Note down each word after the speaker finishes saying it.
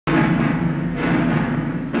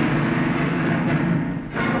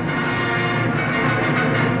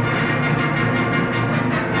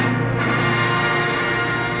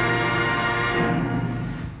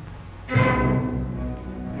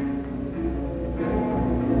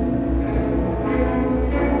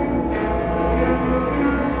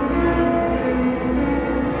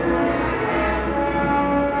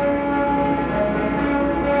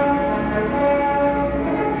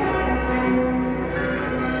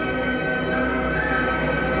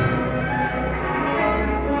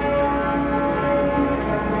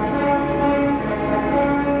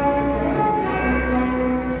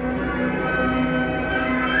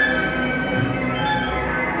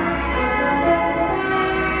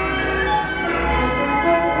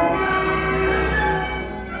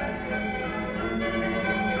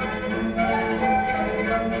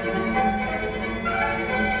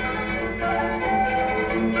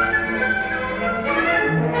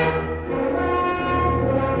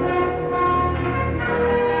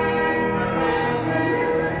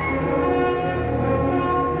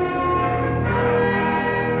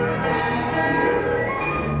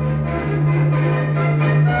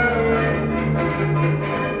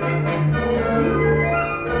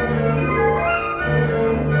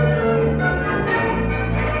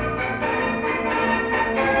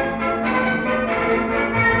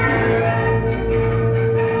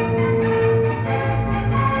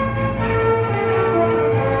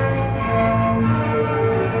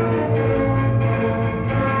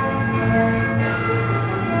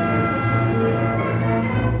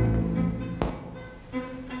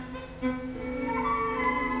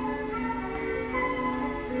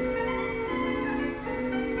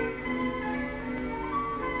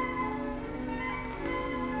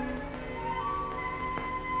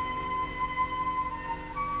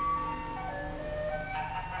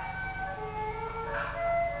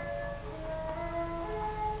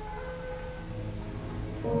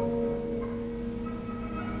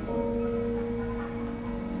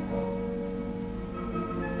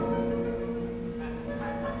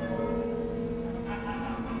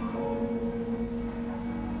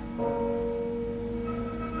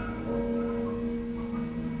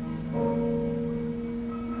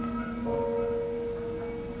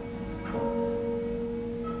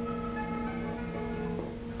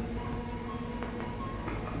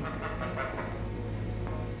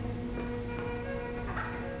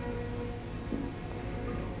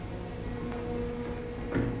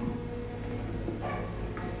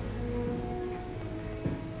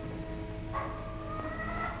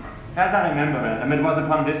As I remember, madam, it was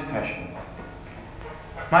upon this passion.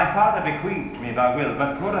 My father bequeathed me by will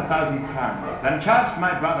but 2,000 crowns, and charged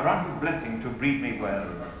my brother on his blessing to breed me well.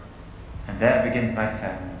 And there begins my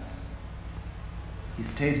sadness. He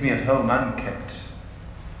stays me at home unkept.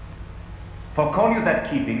 For call you that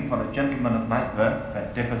keeping for a gentleman of my birth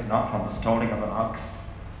that differs not from the stalling of an ox?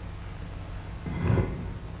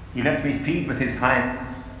 He lets me feed with his hinds,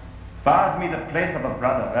 bars me the place of a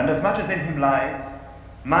brother, and as much as in him lies,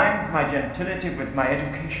 minds my gentility with my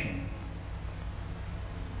education.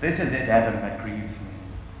 This is it, Adam, that grieves me,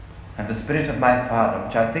 and the spirit of my father,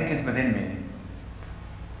 which I think is within me,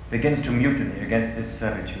 begins to mutiny against this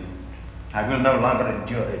servitude. I will no longer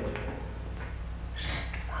endure it.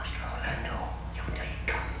 Master Orlando, yonder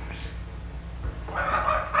he comes.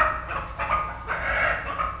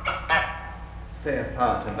 Stay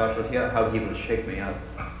apart, and thou shalt hear how he will shake me up.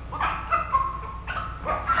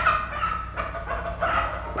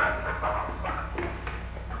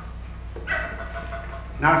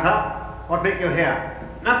 Now, sir, what make you here?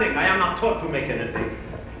 Nothing. I am not taught to make anything.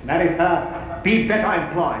 Marry, sir, be better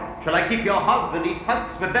employed. Shall I keep your hogs and eat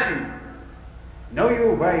husks with them? Know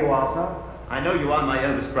you where you are, sir? I know you are my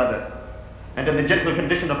eldest brother, and in the gentle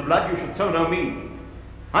condition of blood you should so know me.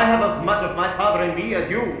 I have as much of my father in me as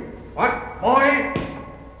you. What, boy?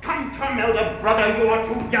 Come, elder brother, you are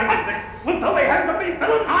too young for this. Put away hands of me,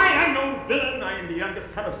 villain! I am no villain. I am the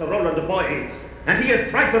youngest son of Sir Roland de Boys, and he is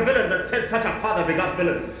thrice a villain that says such a father begot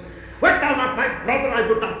villains. Wert thou not my brother, I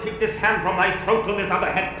would not take this hand from my throat till this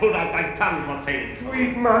other had pulled out thy tongue for sake.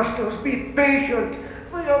 Sweet masters, be patient.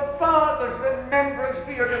 For your father's remembrance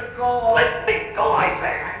be to God. Let me go, I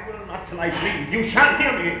say. I will not till I please. You shall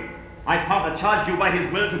hear me. My father charged you by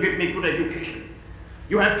his will to give me good education.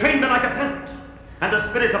 You have trained me like a peasant, and the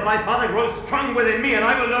spirit of my father grows strong within me, and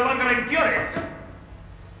I will no longer endure it.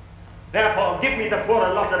 Therefore, give me the poor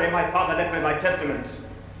lottery my father left me by testament.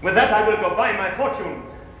 With that I will go buy my fortune.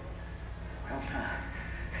 Well, sir,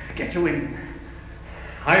 get you in.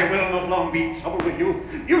 I will not long be troubled with you.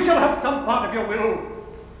 You shall have some part of your will.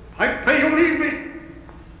 I pray you leave me.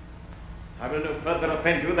 I will no further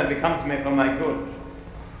offend you than becomes me for my good.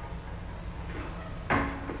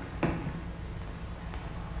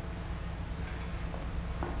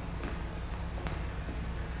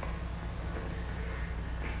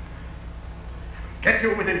 Get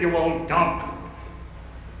you within, you old dog.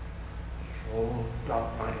 Oh,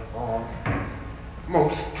 God, my Lord.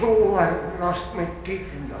 Most true, I have lost my teeth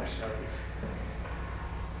in thy service.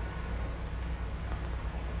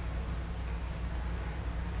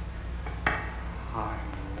 I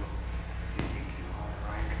know your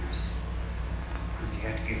rightness, and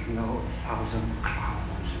yet give no 1,000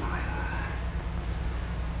 crowns neither.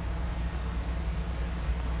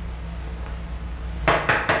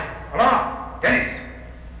 Hurrah! Dennis!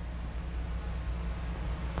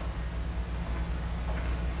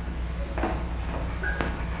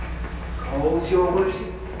 Calls your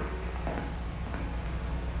worship.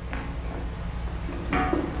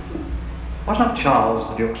 Was not Charles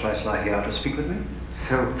the Duke's wrestler here to speak with me?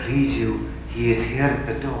 So please you, he is here at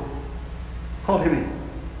the door. Call him in.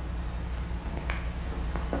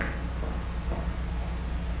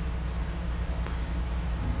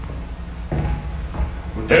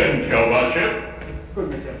 Lieutenant, your worship.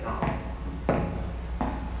 Goodness, now.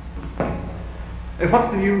 What's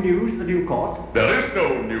the new news, the new court? There is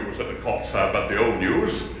no news at the court, sir, but the old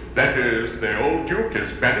news. That is, the old Duke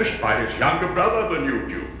is banished by his younger brother, the new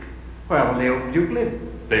Duke. Where will the old Duke live?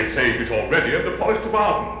 They say he's already in the Forest of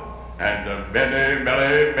Arden, and many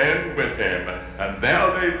merry men with him, and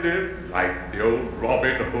there they live like the old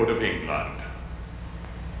Robin Hood of England.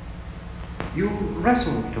 You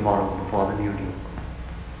wrestle tomorrow before the new Duke.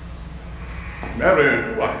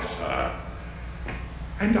 Marry do I, sir,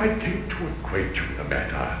 and I came to acquaint you with the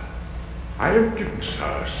matter. I am given,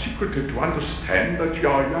 sir, secretly to understand that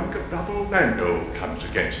your younger brother Orlando comes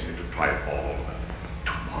against me to trifle.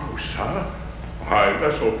 Tomorrow, sir, I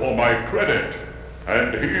wrestle for my credit,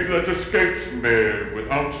 and he that escapes me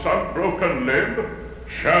without some broken limb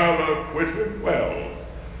shall acquit him well.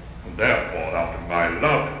 And therefore, out of my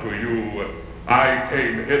love to you, I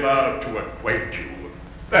came hither to acquaint you,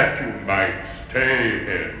 that you might stay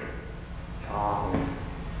him. Charles,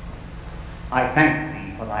 I thank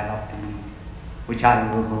thee for thy love to me, which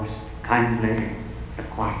I will most kindly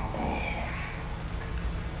requite.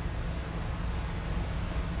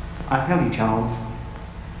 I tell you, Charles,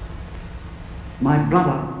 my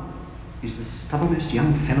brother is the stubbornest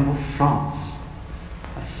young fellow of France,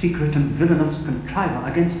 a secret and villainous contriver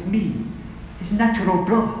against me, his natural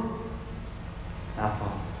brother.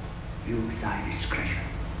 Therefore, use thy discretion.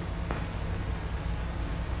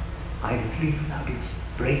 I was lief thou didst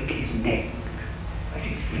break his neck as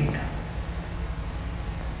his finger.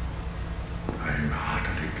 I'm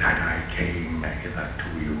heartily glad I came hither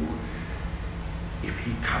to you. If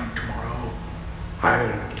he come tomorrow,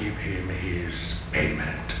 I'll give him his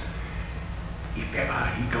payment. If ever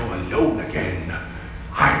he go alone again,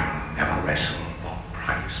 I'll never wrestle for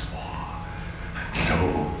prize more.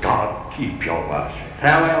 So God keep your worship.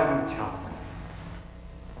 Farewell, good Charles.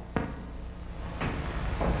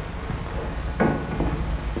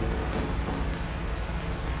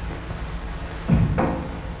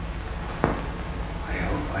 I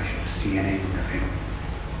hope I shall see an end of him.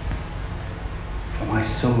 For my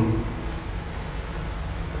soul,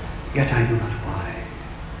 yet I know not why,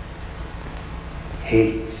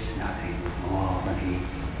 hates nothing more than he.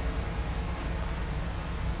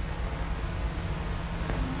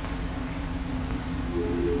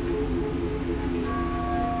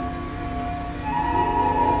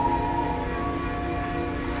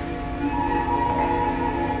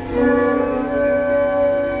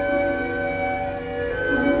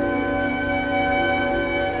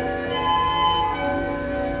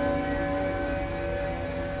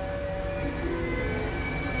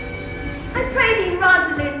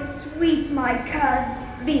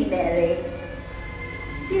 Be merry.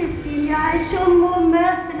 Yes, Celia, I show more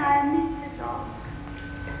mirth than I am mistress of.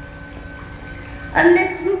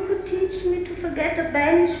 Unless you could teach me to forget a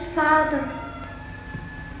banished father,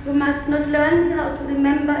 you must not learn me how to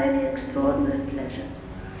remember any extraordinary pleasure.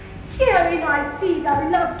 Herein I see thou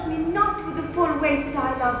lovest me not with the full weight that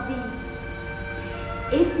I love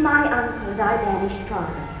thee. If my uncle, thy banished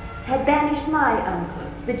father, had banished my uncle,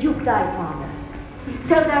 the Duke thy father,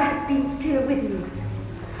 so thou hast been still with me,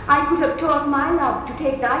 I could have taught my love to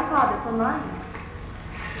take thy father for mine.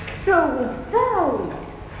 So wouldst thou,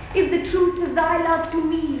 if the truth of thy love to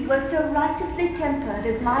me were so righteously tempered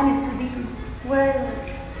as mine is to thee. Well,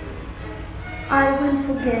 I will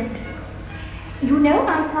forget. You know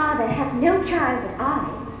my father hath no child but I,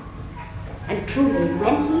 and truly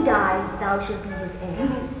when he dies thou shalt be his heir.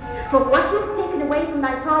 For what you have taken away from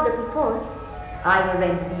thy father perforce, I will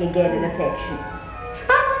render thee again in affection.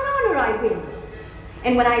 By mine honor I will.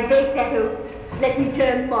 And when I break that oath, let me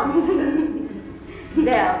turn once.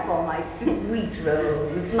 Therefore, my sweet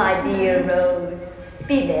Rose, my dear Rose,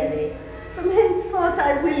 be merry. From henceforth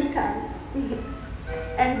I will count,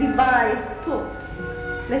 and devise sports.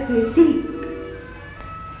 Let me see.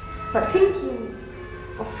 For thinking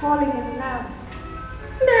of falling in love,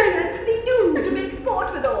 marry I pray do to make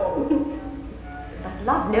sport withal. But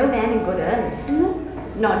love no man in good earnest.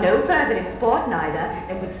 Nor no further in sport neither,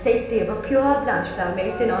 and with safety of a pure blush thou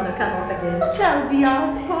mayst in honour come off again. What shall be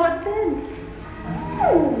our sport then?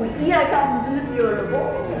 Oh, here comes Monsieur Le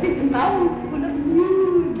Beau, his mouth full of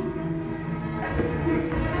news.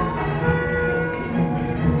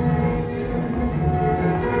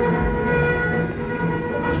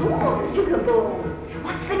 Bonjour, Monsieur Le Beau.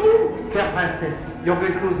 What's the news? Fair Princess, your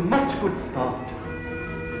vehicle's much good sport.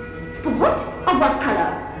 Sport? Of what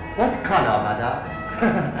colour? What colour, madame?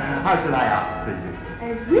 How shall I answer you?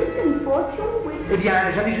 As written fortune will. Eh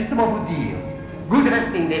bien, j'allais justement vous dire. Good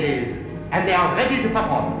wrestling, ladies, and they are ready to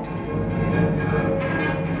perform.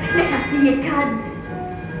 Let us see your cards.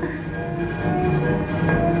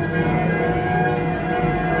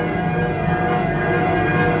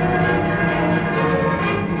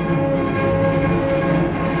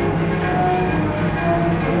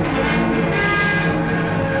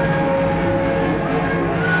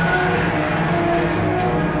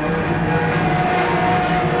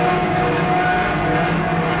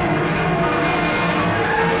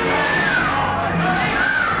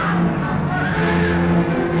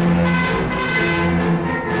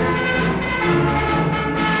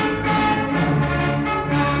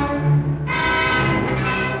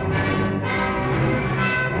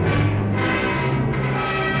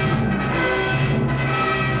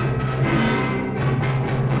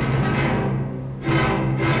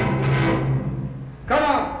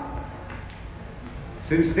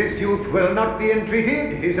 Since this youth will not be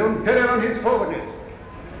entreated, his own peril on his forwardness.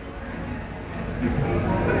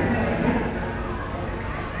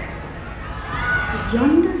 Is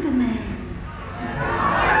yonder the man?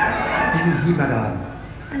 Even he, madame.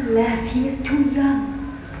 Alas, he is too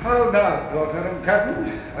young. How now, daughter and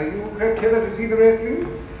cousin? Are you crept hither to see the wrestling?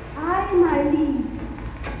 Aye, my liege.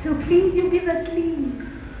 So please you give us leave.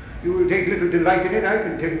 You will take little delight in it, I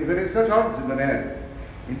can tell you. There is such odds in the man.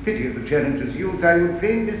 In pity of the challenger's youth, I would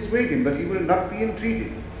fain dissuade him, but he will not be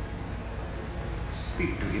entreated.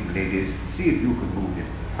 Speak to him, ladies. See if you can move him.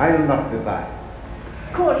 I will not be by.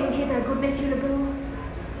 Call him hither, good Monsieur Le Beau.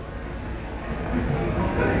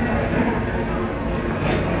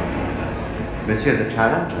 Monsieur the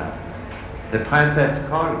Challenger, the Princess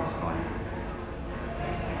calls for you.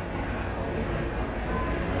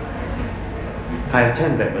 I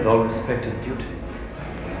attend them with all respect and duty.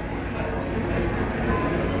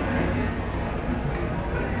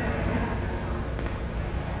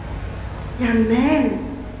 Young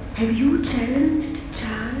man, have you challenged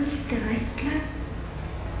Charles the wrestler?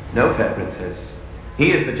 No, fair princess.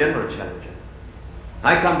 He is the general challenger.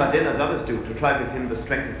 I come but in, as others do, to try with him the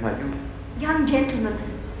strength of my youth. Young gentleman,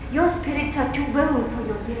 your spirits are too bold for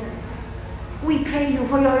your years. We pray you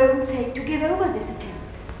for your own sake to give over this attempt.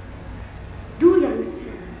 Do, young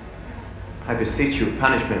sir. I beseech you,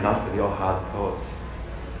 punish me not with your hard thoughts,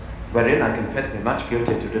 wherein I confess me much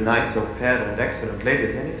guilty to deny so fair and excellent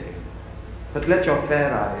ladies anything. But let your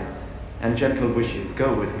fair eyes and gentle wishes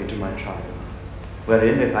go with me to my trial,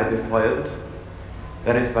 wherein, if I be foiled,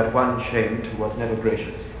 there is but one shamed who was never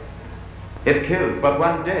gracious. If killed, but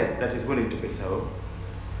one dead that is willing to be so.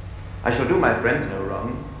 I shall do my friends no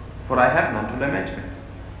wrong, for I have none to lament me.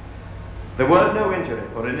 The world no injury,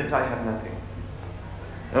 for in it I have nothing.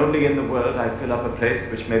 Only in the world I fill up a place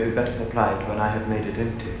which may be better supplied when I have made it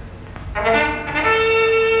empty.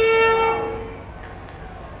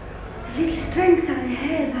 The little strength I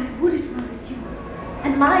have, I would it were with you.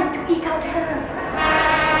 And mine to eke out hers.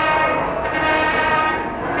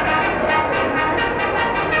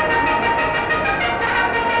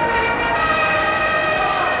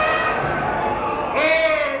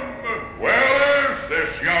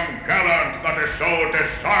 So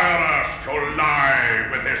desirous to lie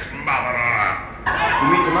with his mother. You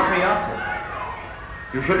mean to mock me after?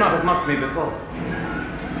 You should not have mocked me before.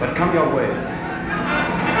 But come your way.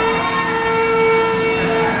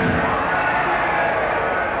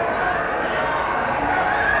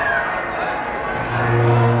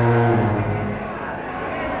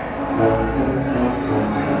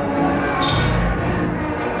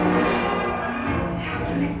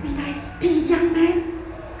 You must be thy speed, young man.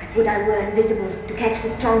 Would I were invisible to catch the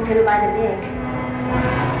strong fellow by the leg.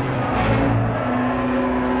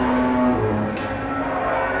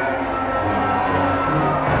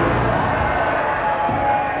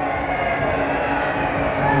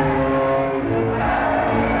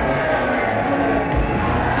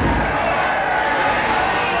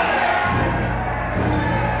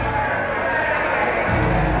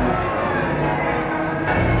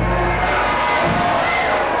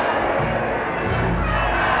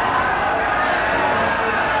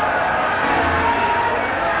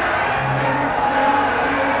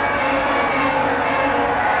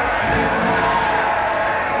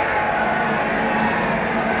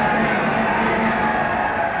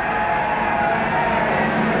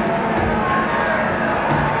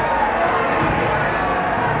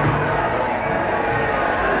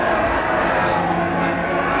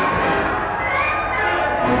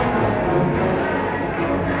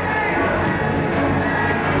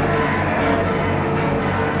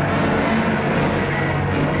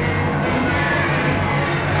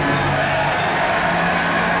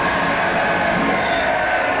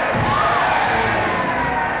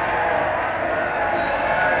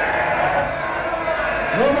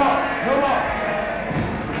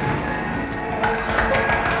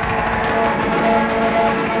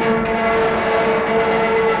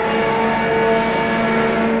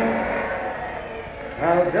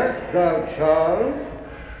 Charles?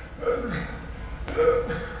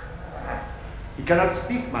 He cannot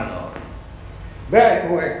speak, my lord. Bad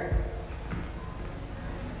boy.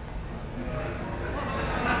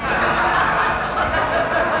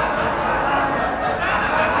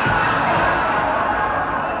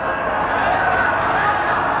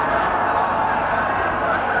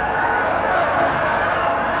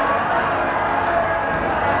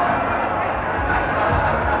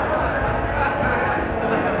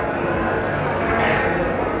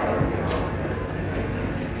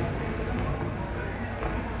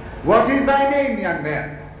 What is thy name, young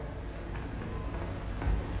man?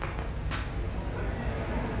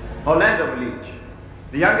 Orlando, liege,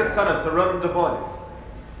 the youngest son of Sir Roland de Boys.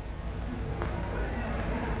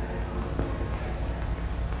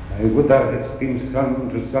 I would thou hadst been son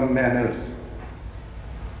to some man else.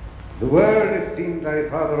 The world esteemed thy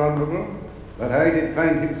father honourable, but I did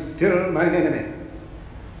find him still mine enemy.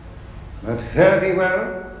 But fare thee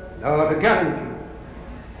well, thou art a gallant youth.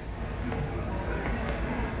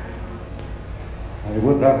 I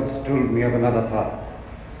would thou hadst told me of another father.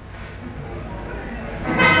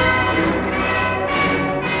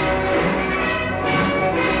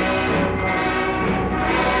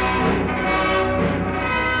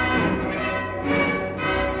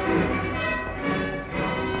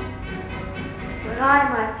 I,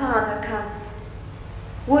 my father, cousin,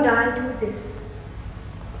 would I do this?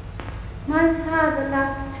 My father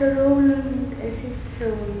loved Sir Roland as his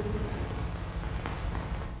soul.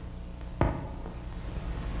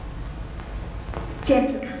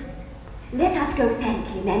 Gentle cousin, let us go thank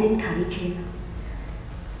him and encourage him.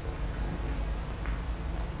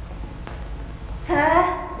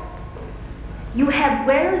 Sir, you have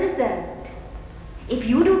well deserved. If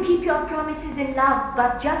you do keep your promises in love,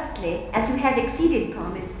 but justly, as you have exceeded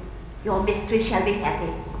promise, your mistress shall be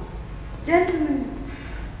happy. Gentlemen,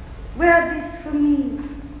 wear this for me,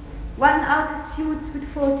 one out of suits with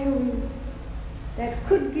fortune, that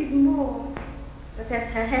could give more, but that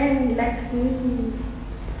her hand lacks means.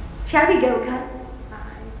 Shall we go, cousin?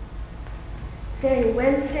 Aye. Very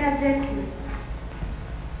well, fair gentlemen.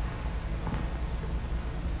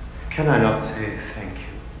 Can I not say thank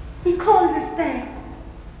you? He calls us back.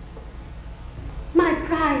 My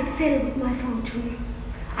pride fell with my fortune.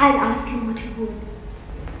 I'll ask him what he would.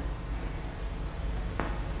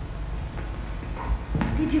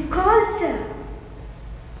 Did you call, sir?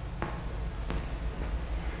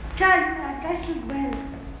 Sir, you have wrestled well,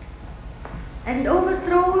 and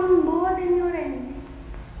overthrown more than your enemies.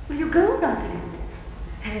 Will you go, Rosalind?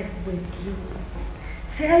 Fare with you.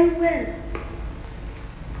 Fare you well.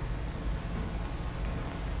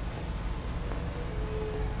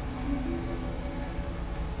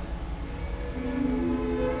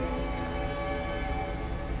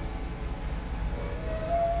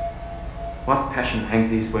 What passion hangs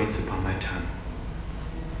these weights upon my tongue?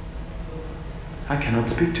 I cannot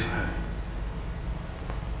speak to her.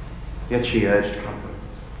 Yet she urged comforts.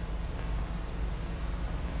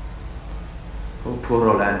 O poor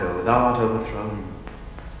Orlando, thou art overthrown,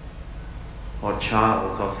 or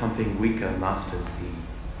Charles or something weaker masters thee.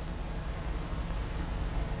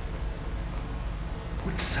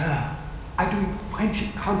 Good sir, I do in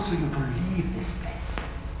friendship counsel you to leave this place.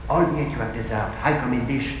 Albeit you have deserved high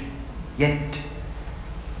commendation, yet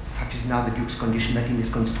such is now the Duke's condition that he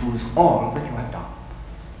misconstrues all that you have done.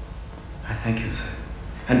 I thank you, sir.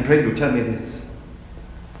 And pray you tell me this.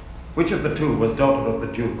 Which of the two was daughter of the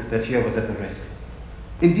Duke that here was at the rescue?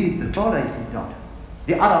 Indeed, the taller is his daughter.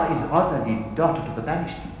 The other is Rosalind, daughter to the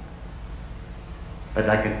banished Duke. But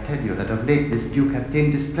I can tell you that of late this Duke hath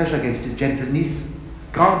tamed displeasure against his gentle niece,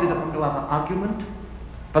 grounded upon no other argument,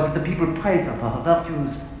 but that the people praise her for her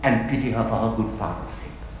virtues and pity her for her good father's sake.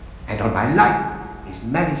 And on my life, his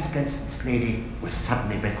Mary Spencer's lady will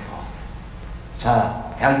suddenly break forth.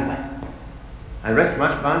 Sir, fare you well. I rest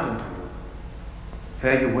much bound unto you.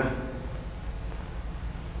 Fare you well.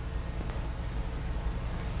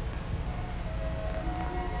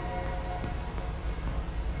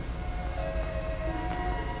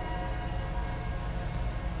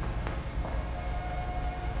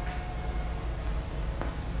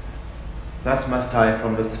 Thus must I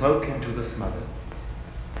from the smoke into the smother,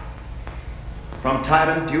 from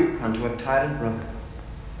tyrant duke unto a tyrant brother.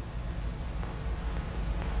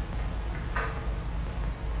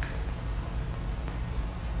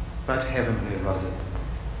 But heavenly Rosalind,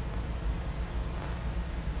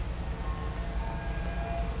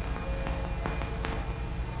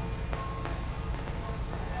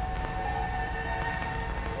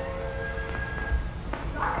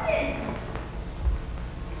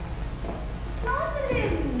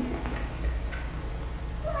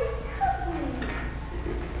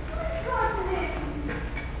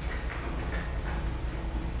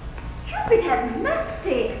 Cupid have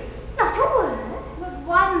mercy. Not a word. But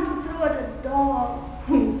one to throw at a dog.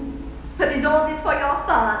 But is all this for your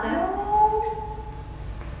father? No.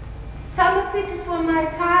 Some of it is for my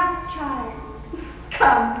father's child.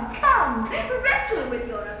 Come, come, wrestle with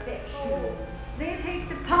your affection. They take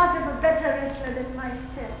the part of a better wrestler than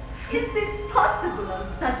myself. Is it possible on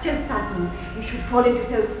such a sudden you should fall into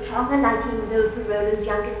so strong a liking with old Sir Roland's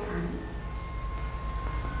youngest son?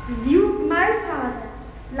 The Duke, my father,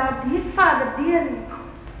 loved his father dearly.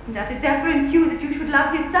 Does it deference you that you should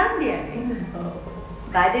love his son dearly? No.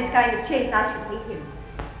 By this kind of chase I should hate him.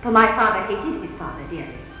 For my father hated his father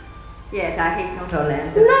dearly. Yes, I hate not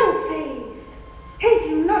Orlando. No, Faith. Hate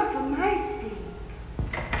him not for my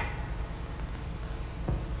sake.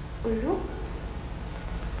 Oh, look.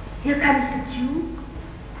 Here comes the Duke.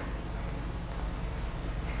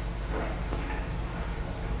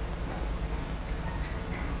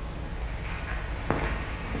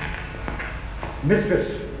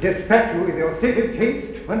 Mistress, dispatch you with your safest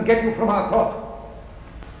haste and get you from our court.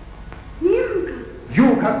 Bianca.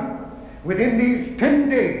 You, cousin, within these 10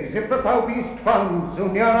 days, if that thou beest found so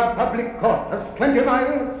near our public court as 20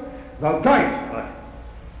 miles, thou diest.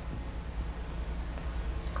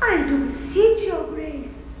 I do beseech your grace.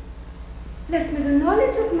 Let me the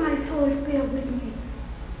knowledge of my fault bear with me.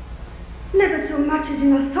 Never so much as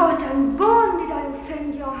in a thought unborn did I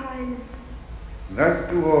offend your highness. Thus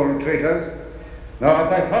do all traitors. Now of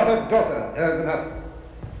thy father's daughter, there's enough.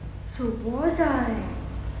 So was I,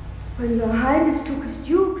 when your highness took his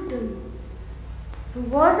dukedom. So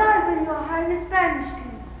was I, when your highness banished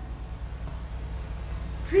him.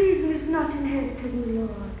 Treason is not inherited, my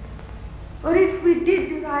lord. Or if we did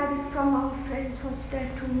derive it from our friends, what's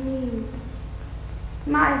that to me?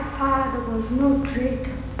 My father was no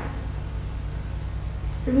traitor.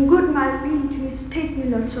 Then good my liege mistake me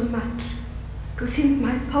not so much, to think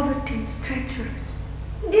my poverty is treacherous.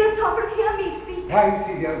 Dear sovereign, hear me speak. Why,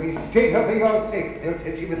 Celia, we stay her for your sake, else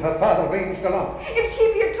had she with her father ranged along. If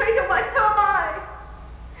she be a traitor, why so am I.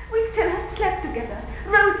 We still have slept together,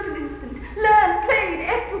 roused an instant, learned, played,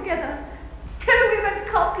 ate together. Still we went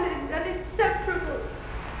coupled and inseparable.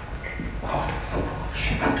 What fool,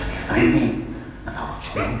 she knows me by me. And thou art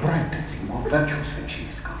being bright and seem more virtuous when she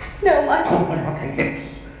is gone. No, my Open not thy lips.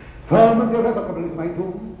 Firm and irrevocable is my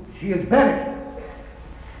doom. She is banished.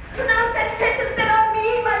 Pronounce that sentence then on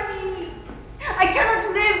me, my liege. I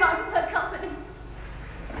cannot live out of her company.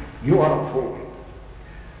 You are a fool.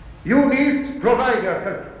 You, niece, provide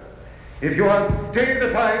yourself. If you want stay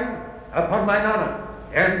the time, upon mine honor,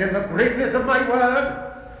 and in the greatness of my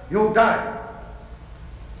word, you die.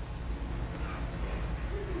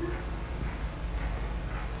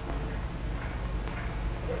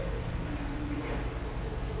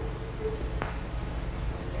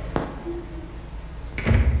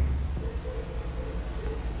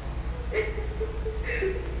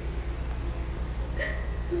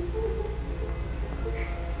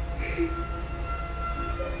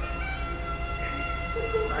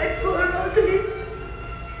 My poor Rosalie,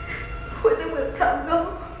 whither wilt thou go?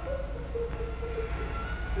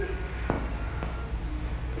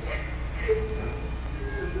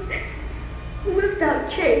 Wilt thou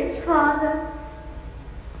change fathers?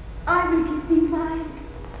 I will give thee mine.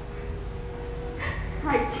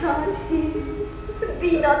 I charge thee,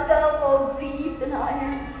 be not thou more grieved than I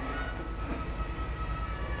am.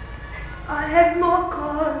 I have more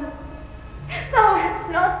cause. Thou hast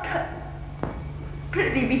not come.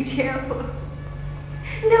 Prithee be cheerful.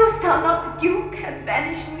 Knowest thou not the Duke hath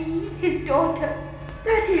banished me, his daughter?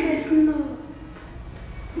 That he has not.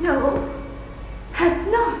 No, hath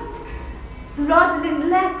not. Rosalind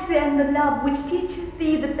lacks then the love which teacheth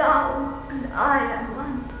thee that thou and I am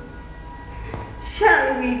one.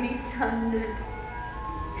 Shall we be sundered?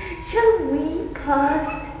 Shall we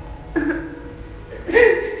part?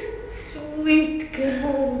 Sweet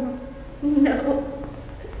girl, no.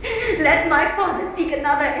 Let my father seek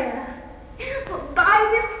another heir. For by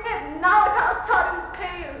this heaven, now at our sorrow's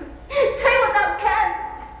pale, say what thou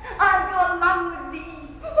canst, I'll go along with thee.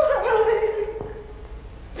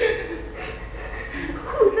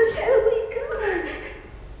 Whither shall we go?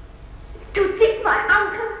 To seek my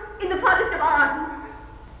uncle in the forest of Arden.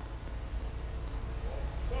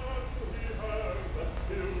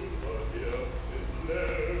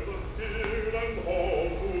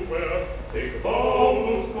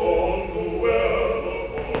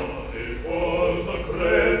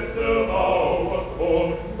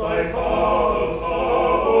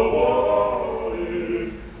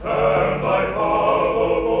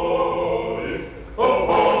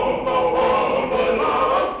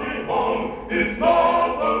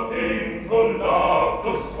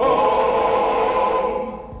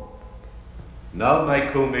 Now, my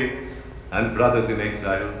co-mates and brothers in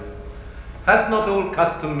exile, hath not old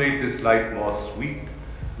custom made this life more sweet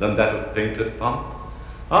than that of painted pomp?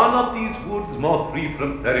 Are not these woods more free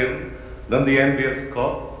from peril than the envious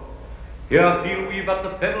court? Here feel we but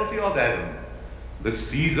the penalty of Adam, the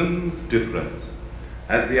season's difference,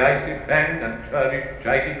 as the icy fang and churlish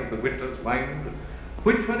chiding of the winter's wind,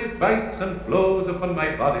 which when it bites and blows upon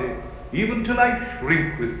my body, even till I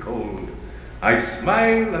shrink with cold, I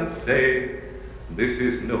smile and say, this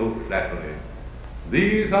is no flattery.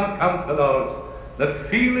 These are counsellors that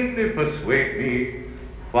feelingly persuade me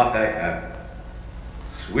what I am.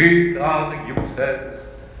 Sweet are the uses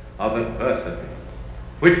of adversity,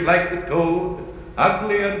 which like the toad,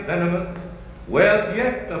 ugly and venomous, wears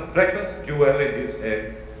yet a precious jewel in his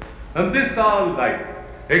head. And this our life,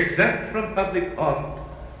 exempt from public haunt,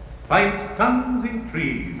 finds tongues in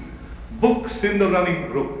trees, books in the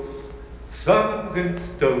running brooks, sermons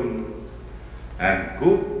in stones, and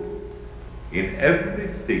good in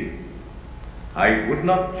everything. I would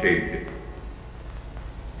not change it.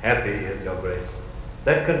 Happy is your grace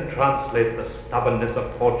that can translate the stubbornness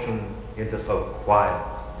of fortune into so quiet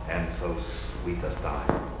and so sweet a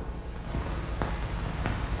style.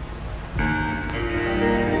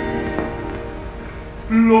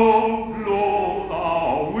 Blow, blow the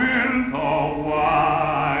winter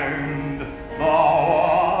wind, thou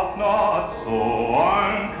art not so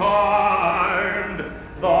unkind,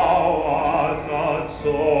 thou art not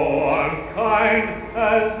so unkind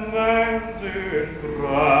as man's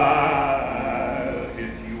ingratitude.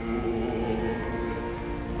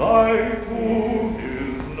 Thy tooth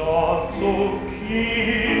is not so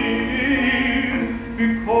keen,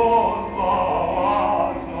 because thou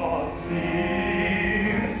art not seen.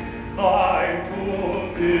 Thy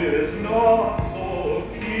tooth is not so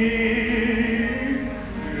keen,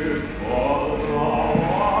 because thou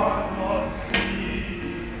art not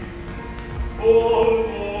seen.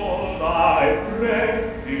 Although thy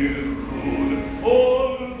breath is rude,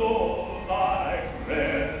 although thy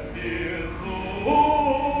breath is rude,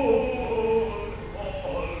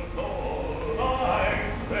 although thy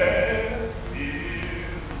breath is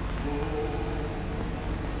rude.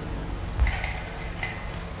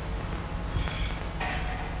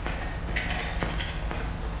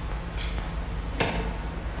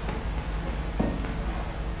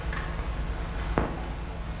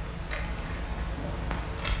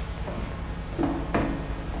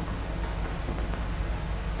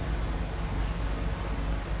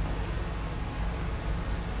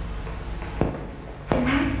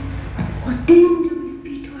 Alas, what danger will it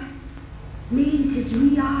be to us, maids as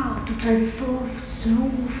we are, to travel forth so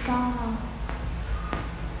far?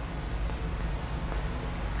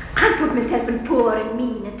 I put myself in poor and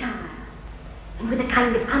mean attire, and with a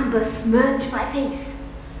kind of amber smirch my face,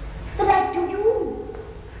 the like do you.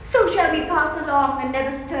 So shall we pass along and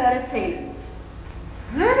never stir a sail's.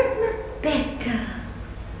 Were it not better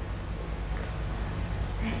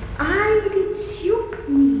that I did suit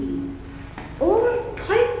me all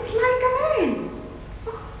points like a man,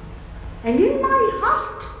 and in my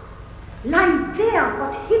heart lie there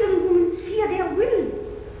what hidden woman's fear their will.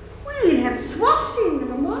 We'll have swashing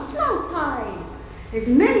and a morsel outside, as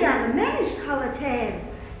many other managed cowards have,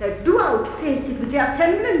 that do outface it with their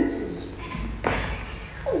semblances.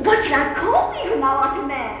 What shall I call thee whom thou art a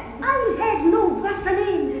man? I had no worse a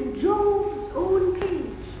name than Jove's own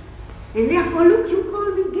page, and therefore look you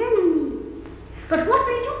call me Ganymede. But what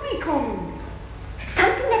will you be called?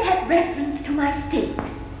 Something that hath reference to my state.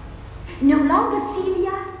 No longer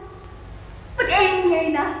Celia, but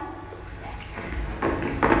Amiena.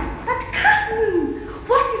 But cousin,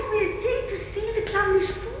 what if we'll say to steal the clownish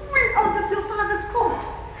fool out of your father's court?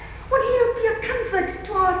 Would he be a comfort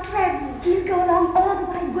to our travel? He'll go along all the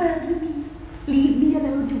wide world with me. Leave me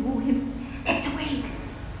alone to woo him. Let's away.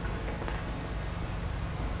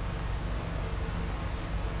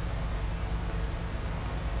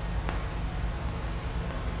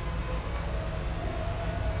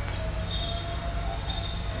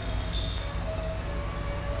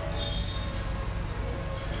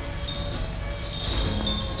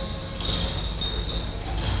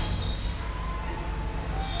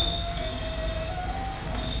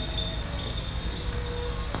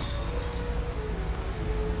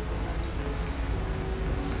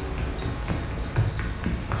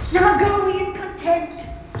 Now go we in content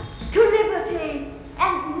to liberty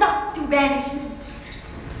and not to banishment.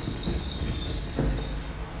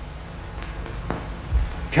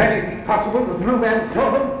 Can it be possible that no man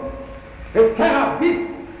saw them? It cannot be.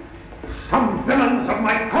 Some villains of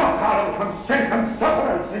my court are consent and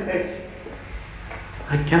sufferance in this.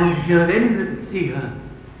 I cannot hear any that see her.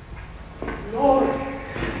 Lord,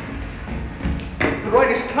 the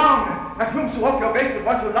royalist clown, at whom so oft your grace would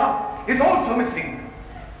want to laugh, is also missing.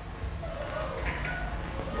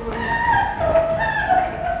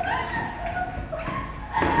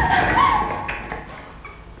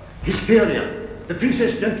 Hesperia, the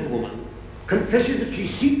princess gentlewoman, confesses that she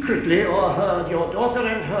secretly o'erheard your daughter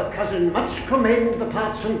and her cousin much commend the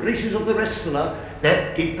parts and graces of the wrestler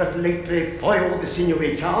that did but lately foil the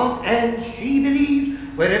sinewy Charles, and she believes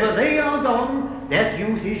wherever they are gone, that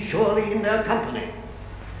youth is surely in their company.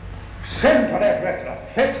 Send for that wrestler.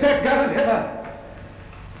 Fetch that gallant hither.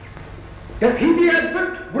 If he be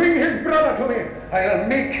absent, bring his brother to me. I'll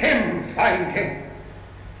make him find him.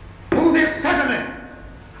 Do this suddenly.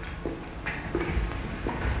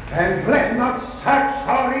 And let not search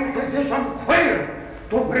or inquisition fail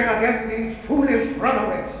to bring again these foolish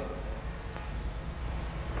runaways.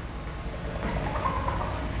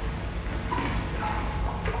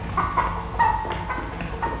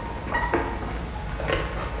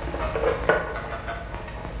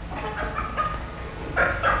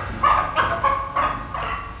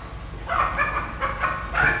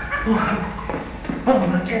 Oh,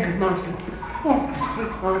 my gentle master. Oh, my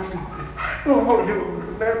sweet master. Oh, you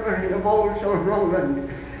memory of old Sir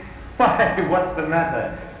Roland. Why, what's the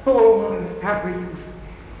matter? Oh, unhappy youth.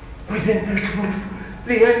 Within this roof,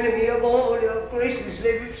 the enemy of all your graces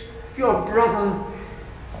lives, your brother.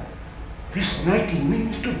 This night he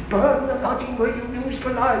means to burn the lodging where you used to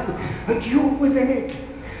lie, and you within it.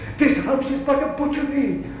 This house is but a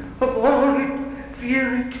butchery. Abhor it,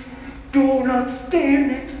 fear it, do not stay in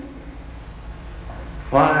it.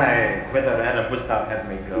 Why, whither, Adam, wouldst thou have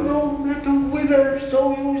me go? No matter whither,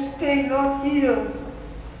 so you stay not here.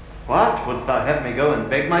 What, wouldst thou have me go and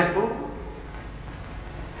beg my food?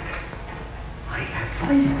 I have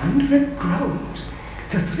 500 crowns.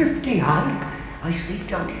 The thrifty I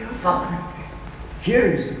saved unto your father. Here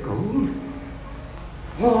is the gold.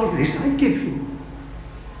 All this I give you.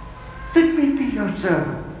 Let me be your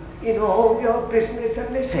servant in all your business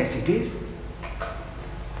and necessities.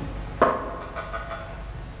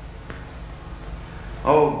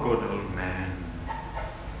 Oh, good old man.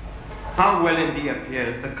 How well in thee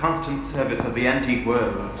appears the constant service of the antique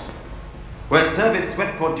world, where service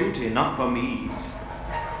sweat for duty, not for meed.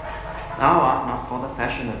 Thou art not for the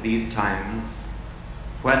fashion of these times,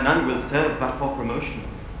 where none will serve but for promotion.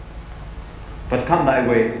 But come thy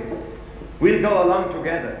ways, we'll go along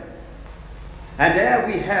together, and ere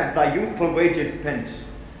we have thy youthful wages spent,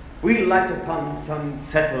 we'll light upon some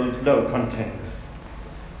settled low content.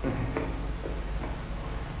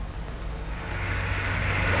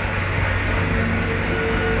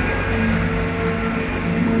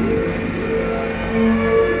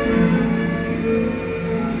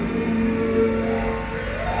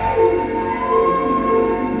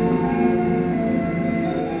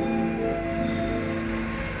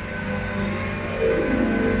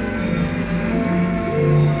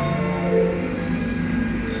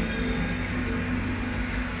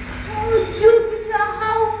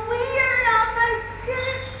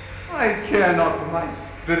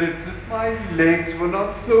 Legs were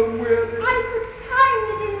not so weary. I could find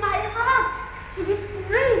it in my heart to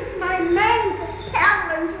disgrace my manful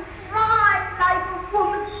Cameron, to cry like a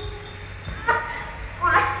woman.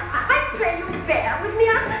 I pray you bear with me.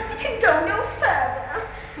 I can go no further.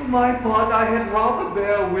 For my part, I had rather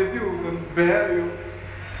bear with you than bear you.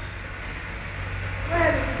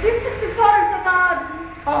 Well, this is the forest of Arden.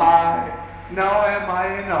 Aye, now am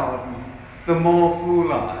I in Arden, the more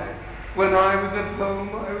fool I. When I was at home,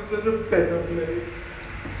 I was in a better place.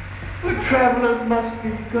 The travellers must be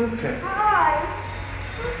content. Aye.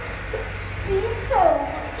 Be so,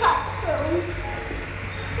 Captioned.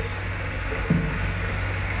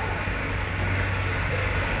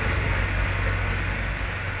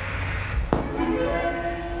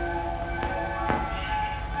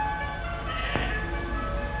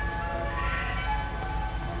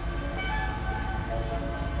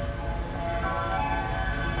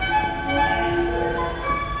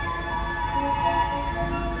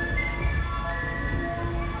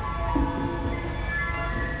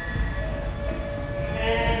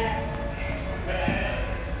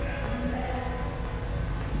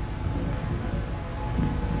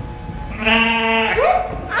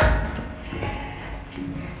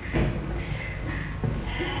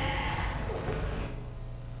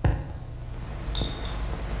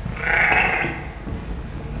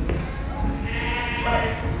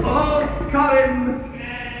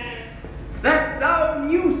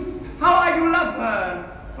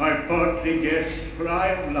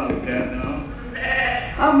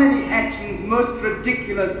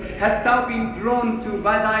 Hast thou been drawn to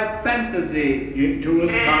by thy fantasy? Into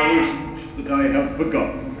 1,000 that I have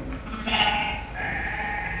forgotten.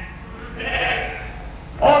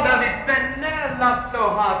 Or thou didst then ne'er love so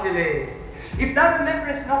heartily? If thou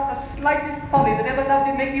rememberest not the slightest folly that ever love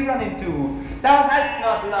did make thee run into, thou hast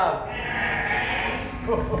not loved.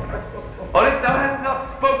 Or if thou hast not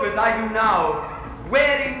spoke as I do now,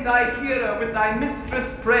 wearing thy hero with thy mistress'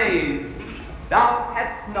 praise, thou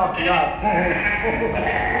hast not loved.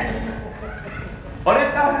 Or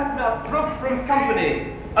if thou hast not broke from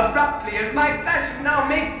company, abruptly as my fashion now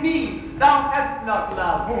makes me, thou hast not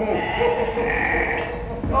loved.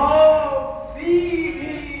 Oh,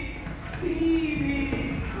 Phoebe,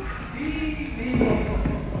 Phoebe, Phoebe.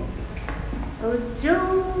 Oh,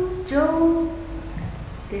 Joe,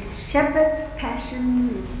 this shepherd's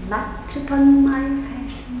passion is much upon my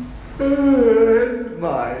passion. And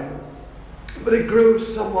mine. But it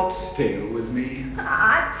grows somewhat stale with me.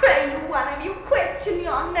 I pray you, one of you, question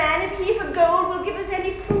yon man if he for gold will give us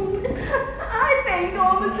any food. I faint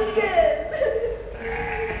almost to death.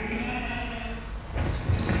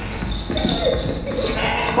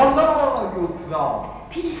 Hello, you clown.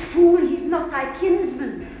 Peace, fool, he's not thy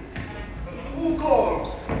kinsman. Who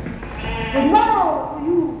calls? Good morrow to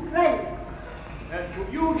you, friend. And to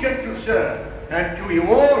you, gentle and to you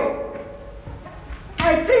all.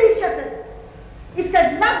 I pray, shepherd, if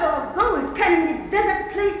that lover of gold can in this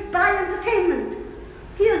desert place buy entertainment,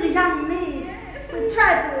 here's a young maid with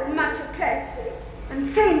trifle much of class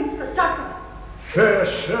and faints for supper. Fair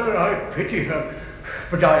sir, I pity her.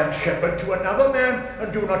 But I am shepherd to another man,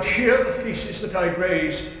 and do not share the fleeces that I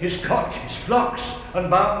graze. His cot, his flocks, and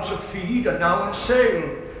bounds of feed are now on sale.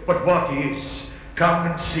 But what is? Come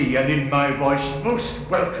and see, and in my voice most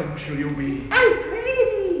welcome shall you be. I pray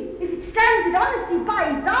thee, if it stands with honesty,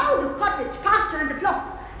 buy thou the cottage, pasture, and the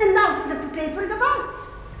flock, then thou shalt have to pay for it of us.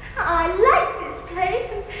 I like this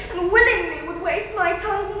place, and willingly would waste my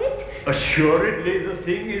time in it. Assuredly the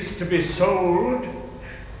thing is to be sold.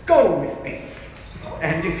 Go with me.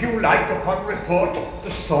 And if you like upon report the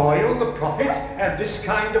soil, the profit, and this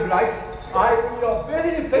kind of life, I will your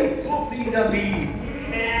very faithful feeder be.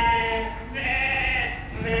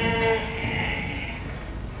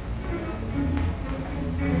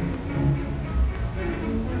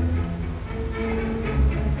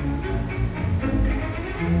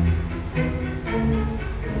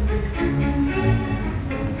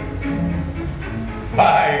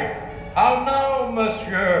 Why, how now,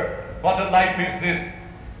 monsieur? What a life is this,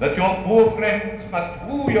 that your poor friends must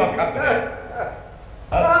woo your company?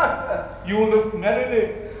 You look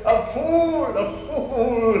merrily. A fool, a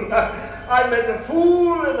fool. I met a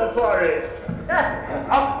fool in the forest.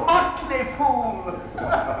 A motley fool.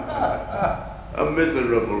 A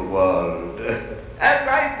miserable world. As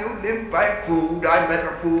I do live by food, I met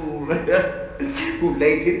a fool who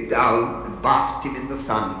laid him down and basked him in the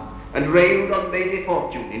sun, and railed on Lady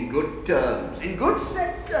Fortune in good terms, in good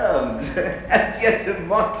set terms, and yet a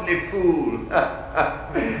motley fool.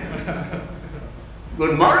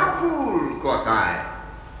 Good morrow, fool, quoth I.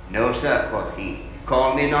 No, sir, quoth he,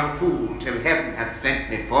 call me not fool till heaven hath sent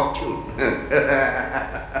me fortune.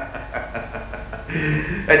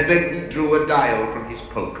 And then he drew a dial from his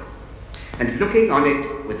poke, and looking on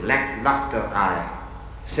it with lackluster eye,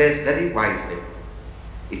 says very wisely,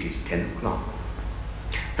 it is 10 o'clock.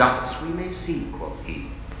 Thus we may see, quoth he,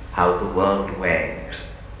 how the world wags.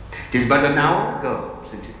 'Tis but an hour ago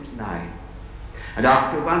since it was 9, and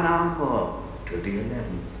after 1 hour more 'twill be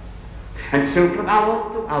 11. And so from hour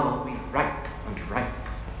to hour we ripe and ripe,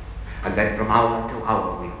 and then from hour to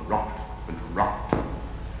hour we rot and rot,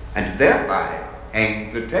 and thereby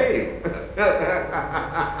hangs a tale.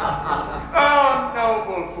 Oh,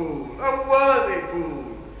 noble fool, a worthy fool,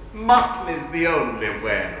 Motley's the only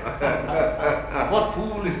wear. What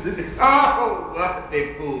fool is this? Oh,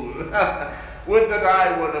 worthy fool. Would that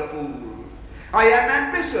I were a fool. I am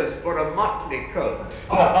ambitious for a motley coat.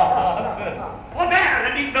 Forbear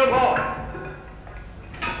and eat no more.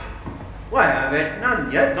 Why, I've ate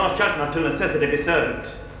none yet. Nor shalt not till necessity be served.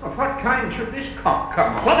 Of what kind should this cock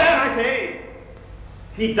come on? Forbear, I say.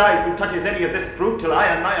 He dies who touches any of this fruit till I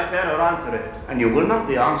and my affair are answered. And you will not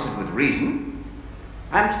be answered with reason.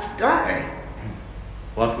 I must die.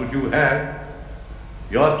 What would you have?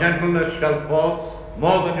 Your gentleness shall force,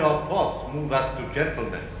 more than your force, move us to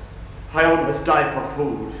gentleness. I almost die for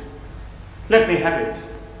food. Let me have it.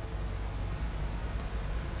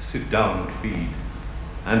 Sit down and feed,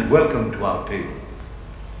 and welcome to our table.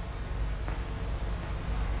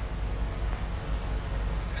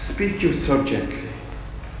 Speak you so gently.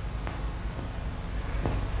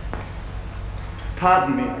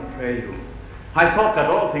 Pardon me, I pray you. I thought that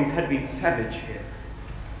all things had been savage here,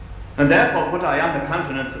 and therefore put I on the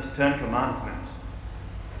countenance of stern commandment.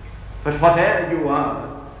 But whate'er you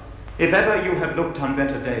are, if ever you have looked on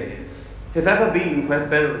better days, if ever been where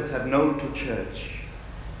bells have knolled to church,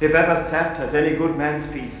 if ever sat at any good man's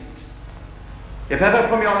feast, if ever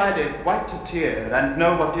from your eyelids wiped a tear, and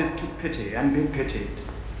know what is to pity and be pitied,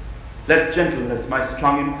 let gentleness my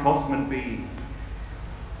strong enforcement be,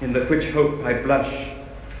 in the which hope I blush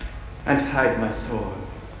and hide my sword.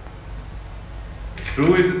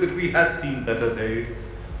 True is it that we have seen better days,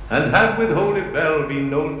 and have with holy bell been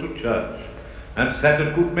known to church, and sat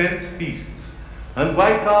at good men's feasts, and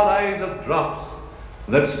wiped our eyes of drops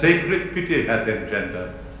that sacred pity hath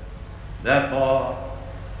engendered. Therefore,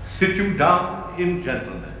 sit you down in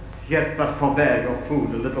gentleness. Yet but forbear your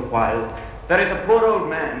food a little while. There is a poor old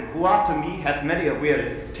man, who after me hath many a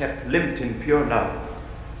weary step limped in pure love,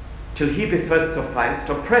 till he be first sufficed,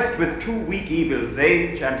 oppressed with 2 weak evils,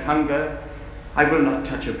 age and hunger, I will not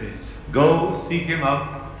touch a bit. Go, seek him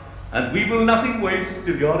out, and we will nothing waste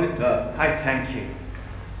till your return. I thank you,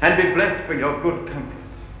 and be blessed for your good comfort.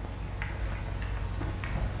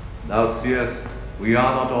 Thou seest, we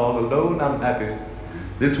are not all alone unhappy.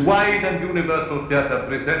 This wide and universal theatre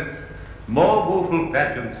presents more woeful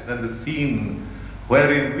pageants than the scene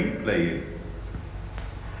wherein we play it.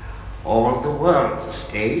 All the world's a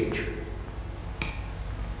stage,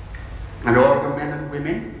 and all the men and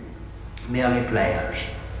women merely players.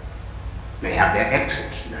 They have their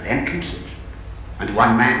exits and their entrances, and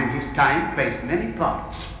one man in his time plays many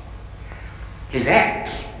parts. His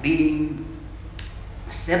acts being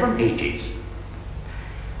 7 ages.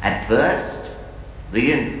 At first,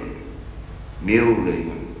 the infant,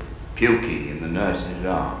 mewling and puking in the nurse's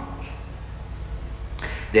arms.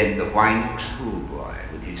 Then the whining schoolboy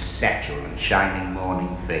with his satchel and shining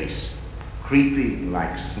morning face, creeping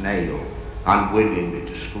like snail unwillingly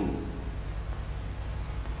to school.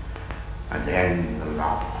 And then the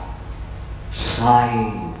lover,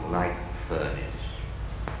 sighing like a furnace,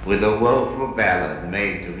 with a woeful ballad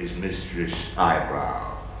made to his mistress'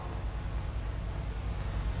 eyebrow.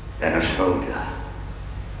 Then a soldier,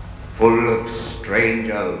 full of strange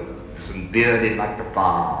oaths and bearded like the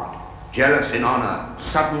bard, jealous in honor,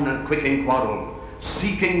 sudden and quick in quarrel,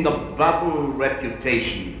 seeking the bubble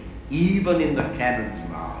reputation even in the cannon's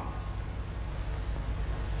mouth.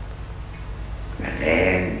 And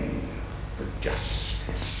then the justice,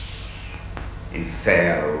 in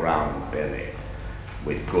fair round belly,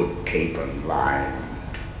 with good cape and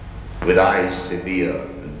lined, with eyes severe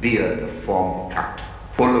and beard of formal cut,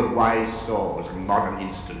 full of wise saws and modern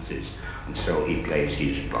instances, and so he plays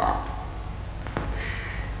his part.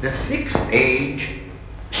 The 6th age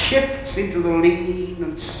shifts into the lean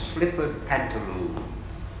and slippered pantaloon,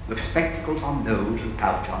 with spectacles on nose and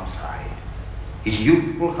pouch on side, his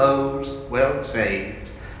youthful hose well saved,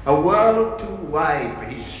 a world too wide for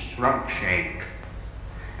his shrunk shank,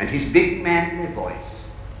 and his big manly voice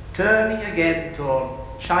turning again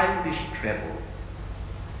toward childish treble,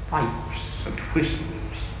 pipes and whistles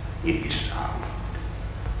in his sound.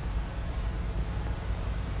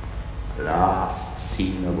 Last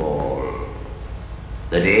scene of all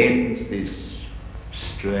that ends this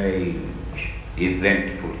strange,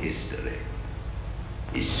 eventful history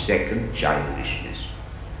is second childishness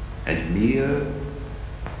and mere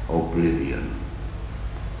oblivion.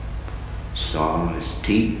 Sans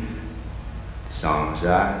teeth, sans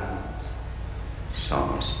eyes,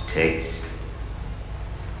 sans taste,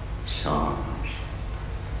 sans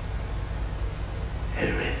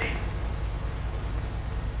everything.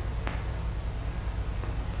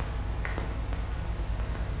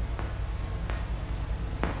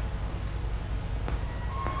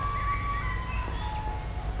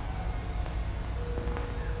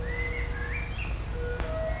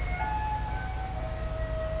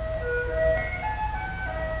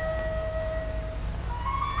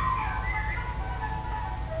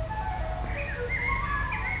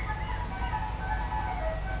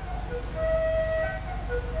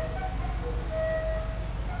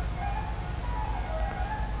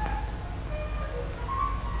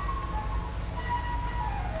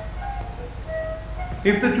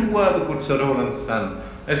 If that you were the good Sir Rowland's son,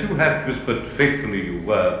 as you have whispered faithfully you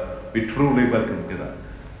were, be truly welcome hither.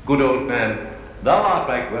 Good old man, thou art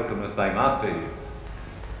right welcome as thy master is.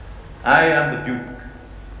 I am the Duke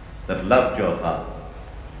that loved your father.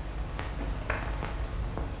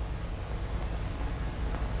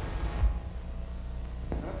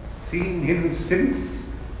 Not seen him since?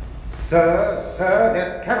 Sir,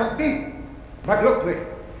 that cannot be. But look to it.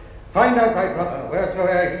 Find out thy brother,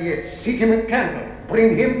 wheresoever he is. Seek him with candle.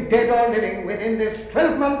 Bring him, dead or living, within this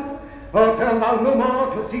 12 months, or turn thou no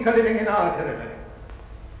more to seek a living in our territory.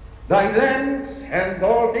 Thy lands and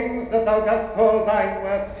all things that thou dost call thine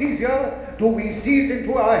worth seizure, do we seize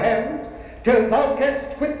into our hands, till thou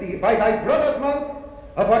canst quit thee by thy brother's mouth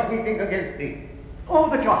of what we think against thee. Oh,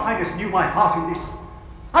 that your highness knew my heart in this.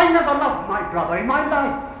 I never loved my brother in my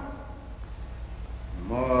life.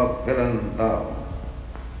 More villain thou.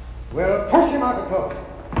 Well, push him out of court,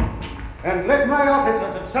 and let my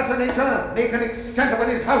officers of such a nature make an extent upon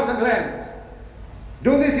his house and lands.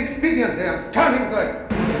 Do this expediently and turn him good.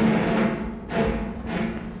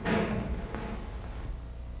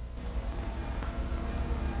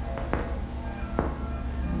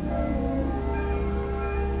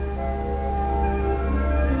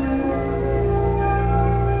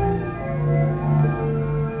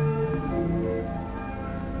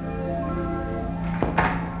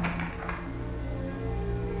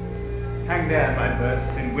 Hang there, my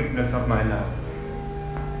verse, in witness of my love.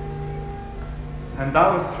 And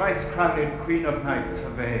thou, thrice-crowned Queen of Night,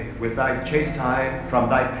 survey with thy chaste eye from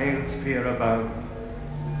thy pale sphere above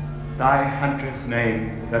thy huntress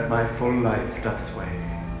name that my full life doth sway.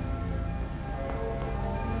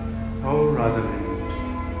 O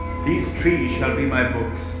Rosalind, these trees shall be my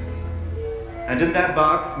books, and in their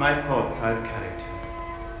barks my thoughts I'll carry to.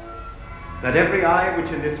 that every eye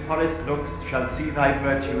which in this forest looks shall see thy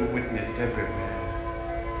virtue witnessed everywhere.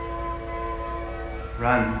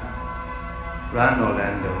 Run, run,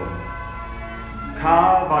 Orlando.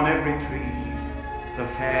 Carve on every tree the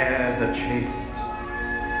fair, the chaste,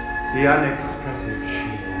 the unexpressive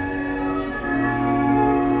she.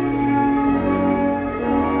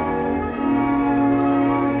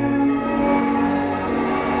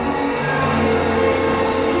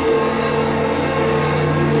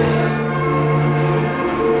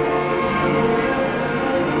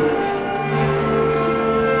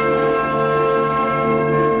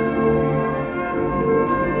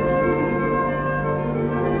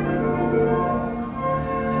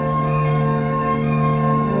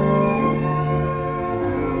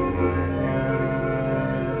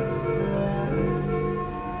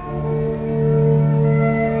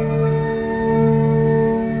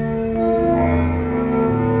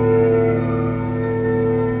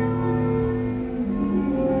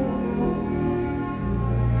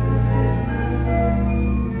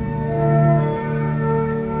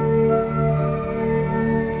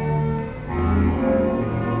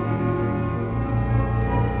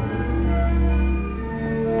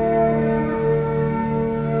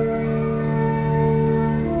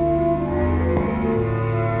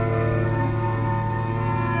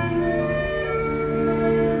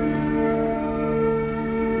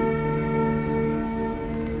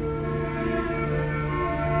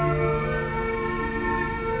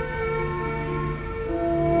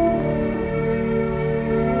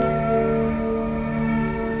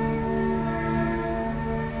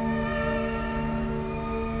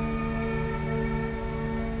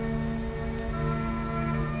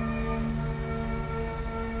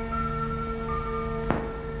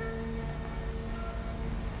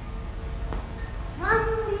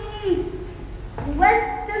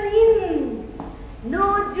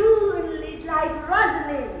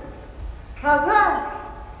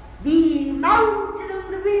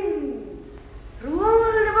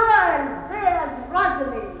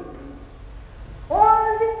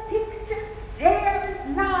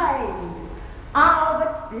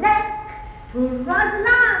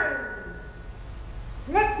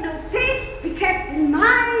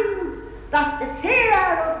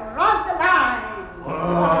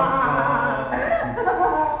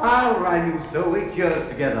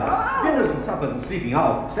 Sleeping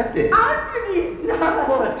hours accepted.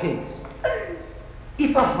 For a taste.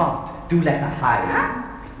 If a heart do let a hide,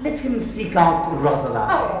 let him seek out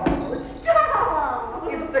Rosalind. Oh, stop!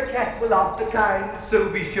 If the cat will after kind, so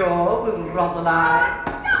be sure will Rosalind.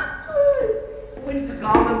 Winter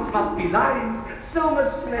garments must be lined, so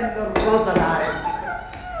must slender Rosalind.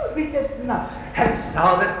 Sweetest nut, and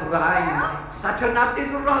sourest rind, such a nut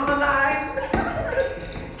is Rosalind.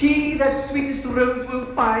 He that sweetest rose will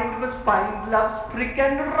find must find love's prick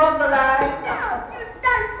and Rosalind. No, you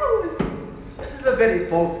damn fool! This is a very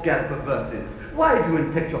false gallop of verses. Why do you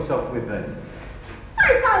infect yourself with them?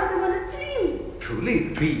 I found them on a tree. Truly,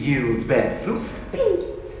 the tree yields bad fruit.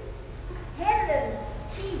 Peace. Helen's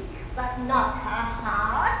cheek, but not her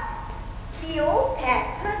heart.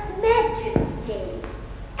 Cleopatra's majesty.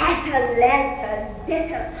 Atalanta's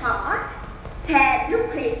bitter part. Sad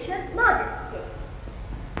Lucretia's modesty.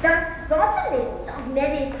 Thus Rosalind of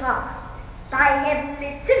many parts, by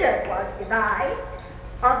heavenly Cyril was devised,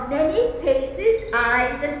 of many faces,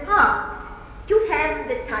 eyes, and parts, to have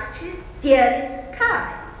the touches dearest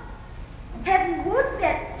prized. Heaven would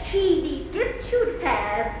that she these gifts should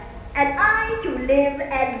have, and I to live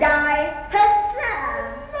and die her slave.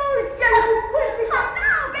 Most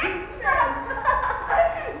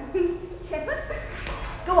Shepherd,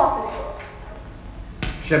 go off a little.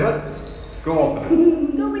 Shepherd, go off a little.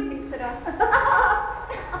 Go with me, Sarah.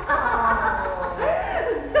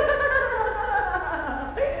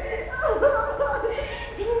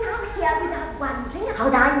 Didn't thou hear without wondering how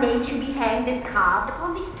thy name should be hanged and carved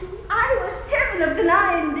upon these two? I was 7 of the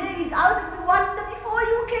 9 days out of the wonder before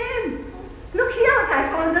you came. Look here what I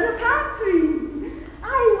found on a palm tree.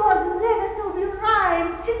 I was never so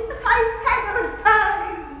berhymed since Pythagoras'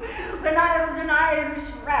 time, when I was an Irish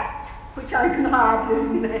rat, which I can hardly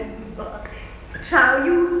remember. Trow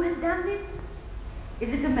you who has done this?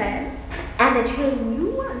 Is it a man? And the chain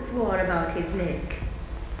you once wore about his neck.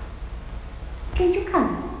 Can't you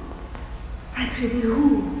come? I prithee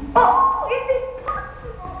who? Oh, is it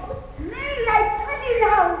possible? Nay, I prithee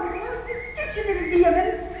now, most additional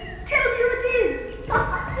vehemence. Tell me who it is. Oh,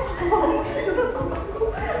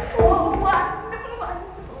 wonderful, wonderful.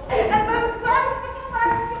 And most wonderful,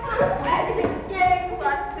 wonderful. Yea,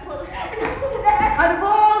 wonderful. And after that,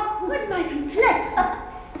 Arbor, what my complex?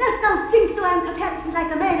 Dost thou think though I am caparisoned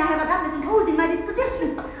like a man, I have a doublet imposing my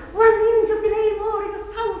disposition. 1 inch of delay more is a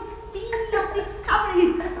south sea of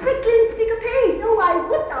discovery. Quickly and speak apace. Oh, I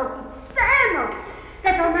would thou couldst stand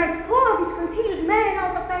that thou mightst pour this concealed man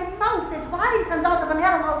out of thy mouth as wine comes out of a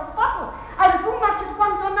narrow-mouthed bottle, either too much at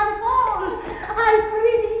once or none at all. I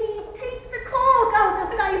pray thee, take the cork out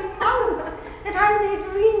of thy mouth, that I may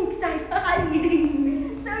drink thy wine.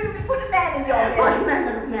 So you may put a man in your head. What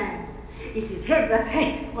manner of man? Is his head the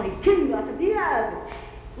head, or his chin not a beard?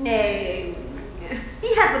 Nay,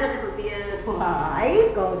 he had but a little beard.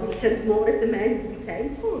 Why, God will send more if the man will be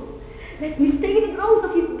thankful. Let me stay the growth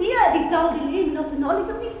of his beard, if thou delay not the knowledge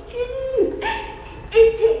of his chin.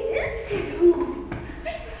 It is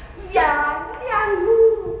young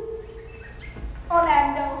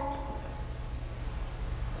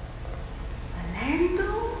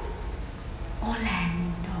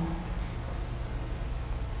Orlando.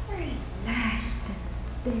 Very last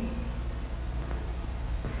day.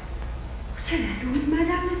 What shall I do with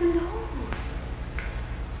Madame de Lord?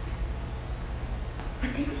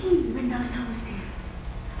 What did he when thou sawest him?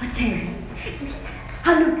 What said he?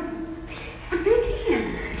 How looked he? What makes he here?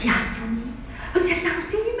 He asked for me. And shalt thou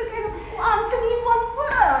see him again? Answer me in 1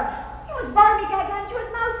 word. He was Barney Gagger into his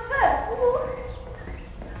mouth first. Ooh.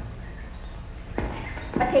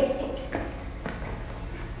 But take it.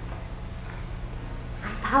 I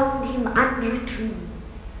found him under a tree,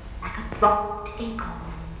 like a dropped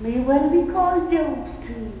acorn, may well be called Job's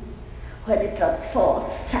tree, when it drops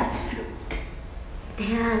forth such fruit.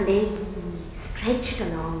 There lay he, stretched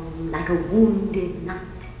along like a wounded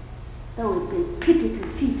knight. Though it be pity to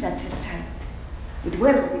see such a sight, it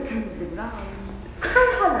well becomes the ground.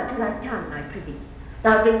 Cry holler till I can, I prithee.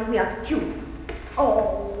 Thou bring'st me out of tune.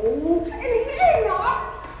 Oh, Elena!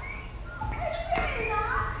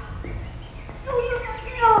 Do you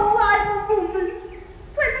know I'm a woman?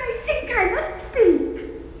 When I think I must speak.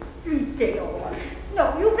 Sweet Theodore. No,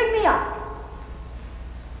 you bring me up.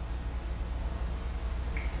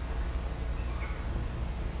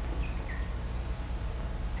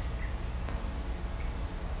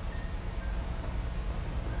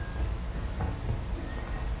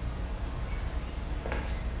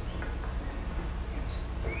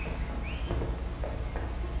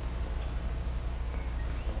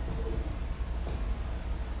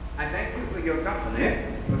 I thank you for your company.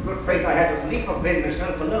 With good faith, I had as lief have been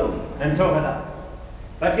myself alone. And so had I.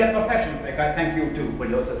 But yet for fashion's sake, I thank you too for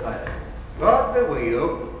your society. God be with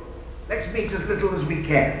you. Let's meet as little as we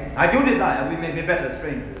can. I do desire we may be better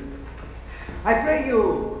strangers. I pray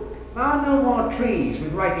you, mar no more trees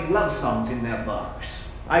with writing love songs in their barks.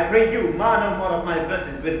 I pray you, mar no more of my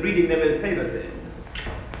verses with reading them ill-favouredly.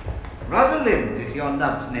 Rosalind is your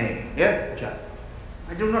love's name. Yes, just.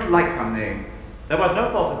 I do not like her name. There was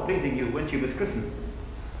no thought of pleasing you when she was christened.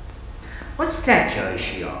 What stature is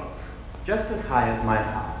she of? Just as high as my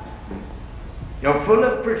heart. You're full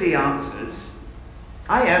of pretty answers.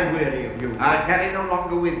 I am weary of you. I'll tarry no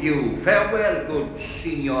longer with you. Farewell, good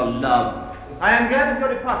Signor Love. I am glad of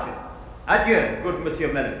your departure. Adieu, good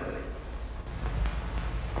Monsieur Melancholy.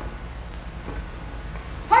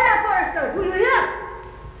 Hiya, Forrester, do you hear?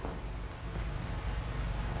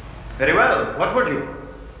 Very well. What would you?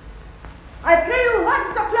 I pray you, what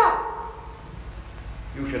is the clock?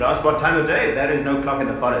 You should ask what time of day. There is no clock in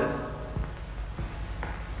the forest.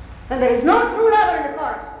 And there is no true lover in the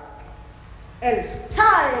forest, else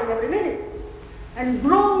sighing every minute and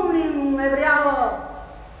groaning every hour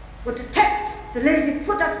would detect the lazy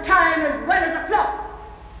foot of time as well as the clock.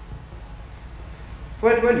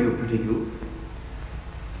 Where dwell you, pretty youth?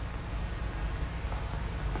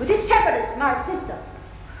 With this shepherdess, my sister.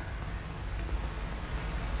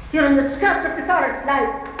 Here in the skirts of the forest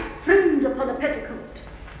lie fringe upon a petticoat.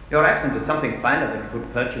 Your accent is something finer than you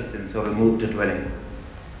could purchase in so removed a dwelling.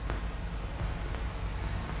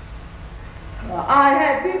 I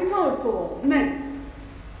have been told so of men.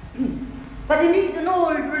 But indeed an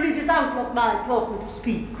old religious uncle of mine taught me to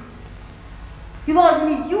speak. He was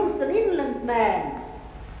in his youth an inland man,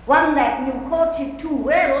 one that knew courtship too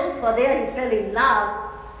well, for there he fell in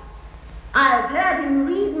love. I've heard him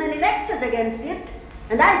read many lectures against it,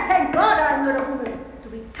 and I thank God I'm not a woman to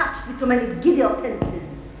be touched with so many giddy offences.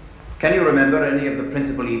 Can you remember any of the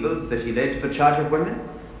principal evils that he laid to the charge of women?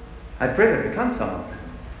 I pray that recount some of them.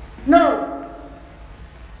 No.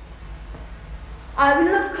 I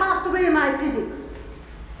will not cast away my physic,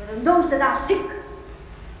 but on those that are sick.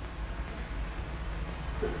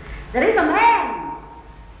 There is a man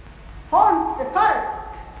haunts the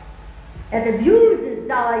forest and abuses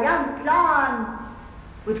our young plants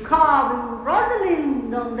with carving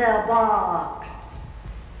Rosalind on their barks,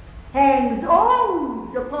 hangs oaths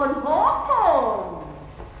woods upon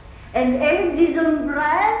hawthorns, and elms on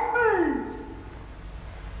brambles,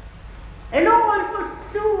 and all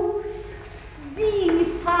forsooth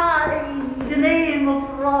defying the name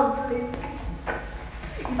of Rosalind.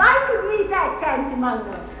 If I could meet that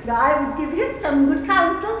fancymonger, I would give him some good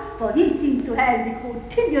counsel, for he seems to have the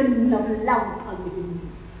quotidian of love upon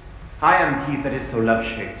him. I am he that is so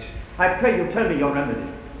love-shaped. I pray you tell me your remedy.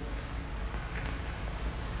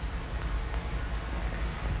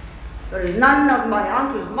 There is none of my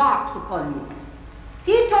uncle's marks upon me.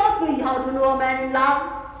 He taught me how to know a man in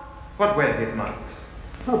love. What were his marks?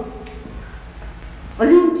 A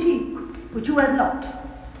lean cheek, which you have not.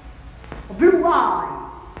 A blue eye,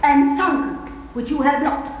 and sunken, which you have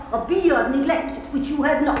not. A beard neglected, which you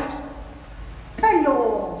have not. And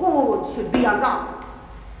your hose should be ungartered,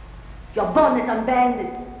 your bonnet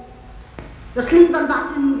unbanded, your sleeve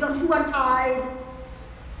unbuttoned, your shoe untied,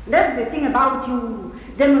 and everything about you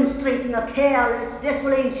demonstrating a careless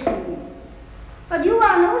desolation. But you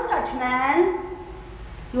are no such man.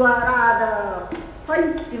 You are rather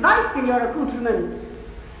point device in your accoutrements,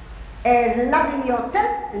 as loving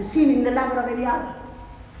yourself and seeming the lover of any other.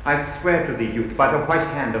 I swear to thee, youth, by the white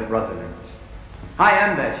hand of Rosalind, I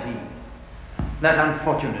am that he, that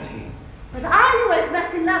unfortunate he. But are you as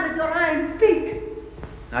much in love as your eyes speak?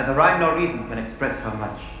 Neither rhyme nor reason can express how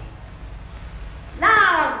much.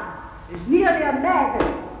 Love is nearly a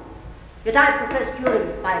madness, yet I profess curing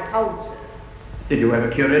it by counsel. Did you ever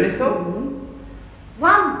cure any soul?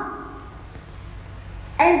 One.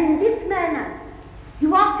 And in this manner, you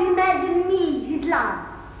must imagine me, his love,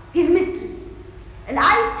 his mistress, and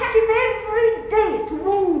I set him every day to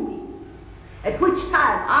woo me, at which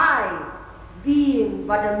time I, being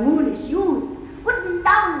but a moonish youth, would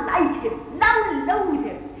now like him, now loathe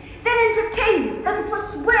him, then entertain him, then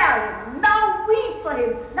forswear him, now weep for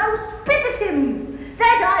him, now spit at him,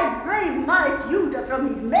 that I brave my suitor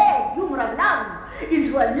from his mad humor of love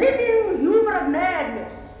into a living humor of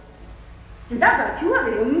madness. And thus I cure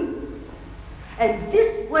him. And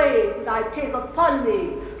this way would I take upon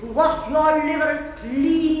me to wash your liver as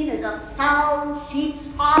clean as a sound sheep's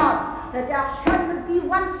heart, that there shall not be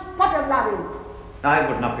one spot of love in it. I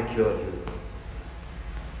would not be cured, you.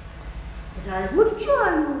 But I would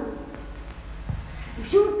cure you,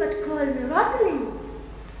 if you would but call me Rosalind,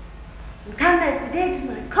 and come every day to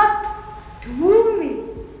my cot to woo me.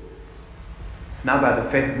 Now by the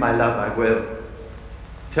faith of my love I will.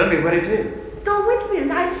 Tell me where it is. Go with me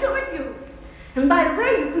and I'll show it you. And by the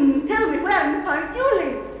way, you can tell me where in the forest you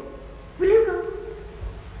live. Will you go?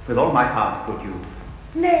 With all my heart, good youth.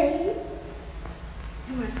 Nay,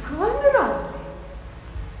 you must call me Rosalind.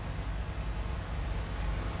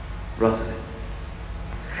 Rosalind.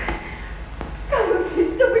 Oh,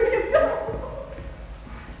 sister, will you go?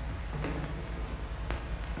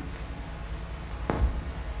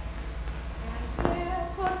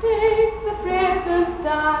 Therefore take the present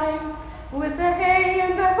time, with the hay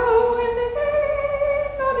and the hoe and the hay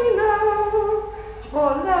not enough, for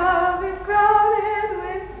love is crowded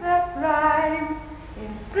with the prime.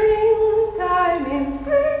 In springtime,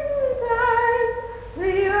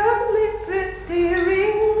 the early pretty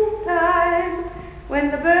ring time, when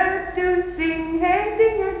the birds do sing, hey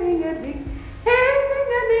ding-a-ding-a-ding, hey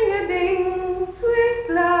ding-a-ding-a-ding, sweet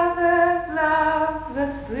lovers love the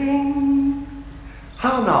spring.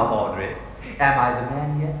 How now, Audrey? Am I the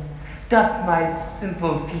man yet? Doth my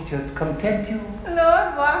simple features content you?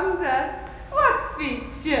 Lord wonders, what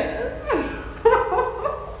features?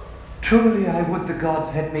 Truly I would the gods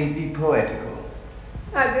had made thee poetical.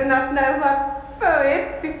 I do not know what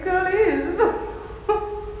poetical is.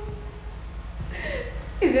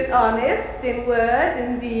 Is it honest in word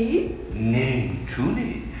and deed? Nay,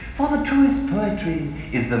 truly, for the truest poetry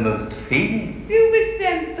is the most fading. You wish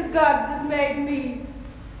then the gods had made me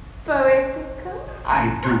poetical?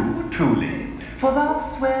 I do, truly, for thou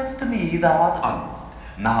swearest to me thou art honest.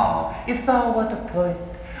 Now, if thou wert a poet,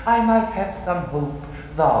 I might have some hope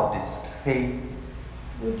thou didst fade.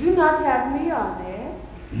 Would you not have me honest?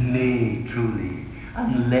 Nay, truly,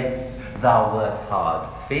 unless thou wert hard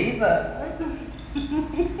favoured.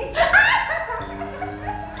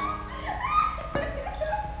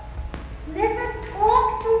 Let her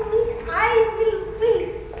talk to me, I will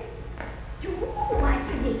weep. You, I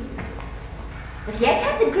believe. But yet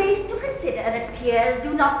have the grace to consider that tears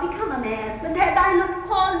do not become a man. But had I not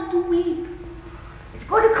cause to weep? As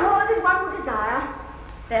good a cause as one would desire.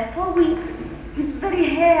 Therefore weep. His very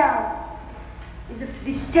hair is of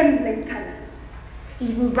dissembling colour,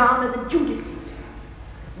 even browner than Judas's.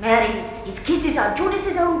 Mary's, his kisses are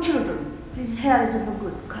Judas's own children. His hair is of a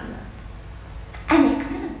good colour, an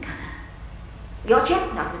excellent colour. Your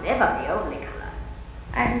chestnut was ever the only colour.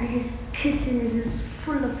 And his kissing is as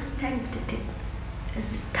full of sanctity as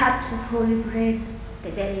the touch of holy bread.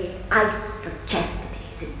 The very ice of chastity,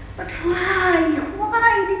 is it? But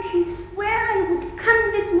why did he swear he would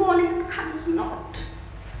come this morning and comes not?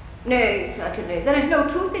 No, certainly. There is no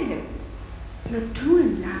truth in him. Not true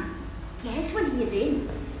in love? Yes, when he is in.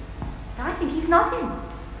 I think he's not in.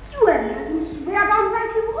 You have heard him swear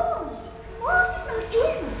downright he was. Was, he's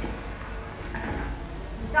not is.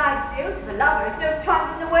 Besides, the oath of a lover is no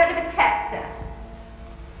stronger than the word of a tapster.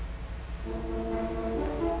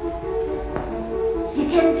 He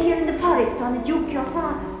attends here in the forest on the Duke your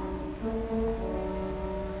father.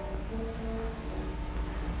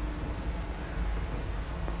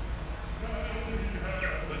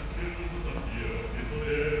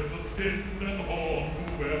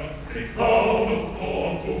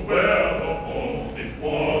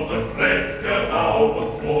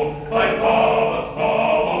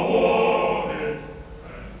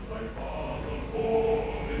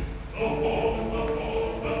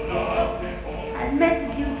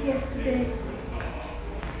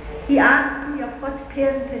 He asked me of what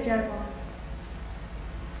parentage I was.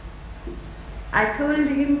 I told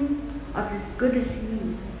him of as good as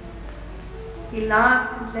he. He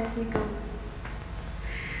laughed and let me go.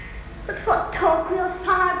 But what talk will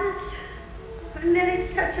fathers when there is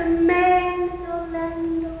such a man as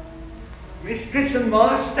Orlando? Mistress and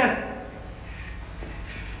master,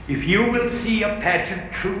 if you will see a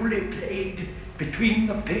pageant truly played between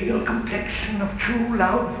the pale complexion of true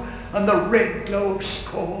love and the red glow of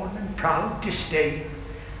scorn and proud disdain,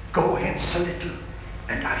 go hence a little,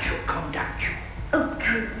 and I shall conduct you. Oh,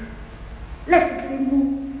 come, let us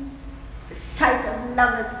remove. The sight of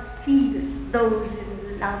lovers feedeth those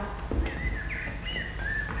in love.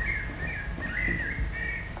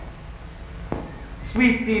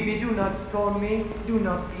 Sweet Phoebe, do not scorn me, do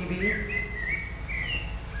not, Phoebe.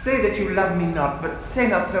 Say that you love me not, but say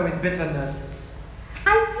not so in bitterness.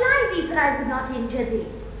 I fly thee, for I would not injure thee.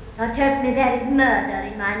 Thou tells me there is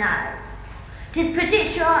murder in mine eyes. 'Tis pretty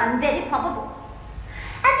sure and very probable.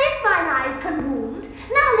 And if mine eyes can wound,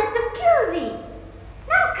 now let them kill thee.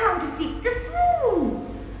 Now counterfeit the swoon.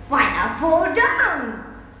 Why now fall down?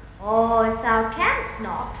 Or if thou canst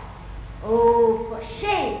not, oh, for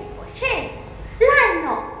shame, lie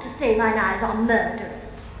not to say mine eyes are murderous.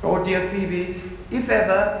 Oh, dear Phoebe, if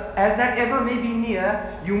ever, as that ever may be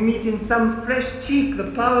near, you meet in some fresh cheek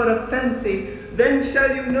the power of fancy, then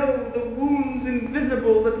shall you know the wounds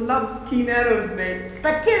invisible that love's keen arrows make.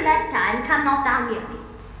 But till that time come not thou near me.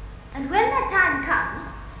 And when that time comes,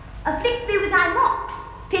 afflict me with thy lot,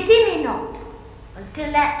 pity me not.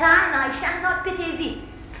 Until that time I shall not pity thee.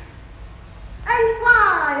 And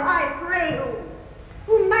why, I pray you,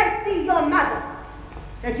 who might be your mother,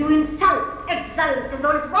 that you insult, exalt, and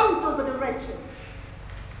all at once over the wretched?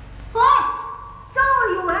 What? Though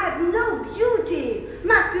you have no beauty,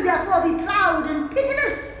 must you therefore be proud and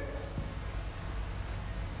pitiless?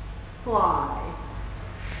 Why?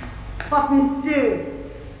 What means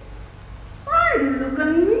this? Why do you look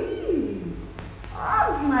at me?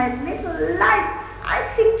 Oh, my little life, I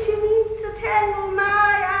think she means to tell you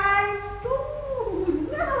my eyes too.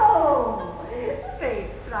 No,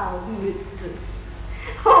 faith, proud mistress,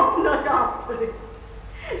 hope not after it.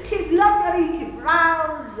 'Tis not your inky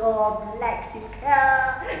brows, your black silk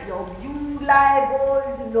hair, your blue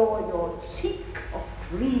eyeballs, nor your cheek of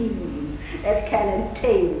cream that can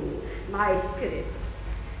entertain my spirits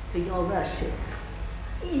to your worship.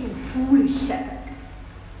 You foolish shepherd,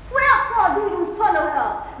 wherefore do you follow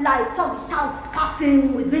her like foggy south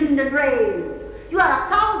puffing with wind and rain? You are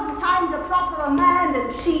 1,000 times a properer man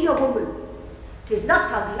than she a woman. 'Tis not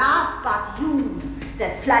her glass but you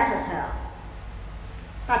that flatters her.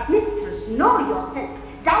 But mistress, know yourself,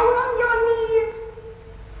 down on your knees,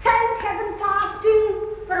 thank heaven fasting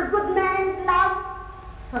for a good man's love.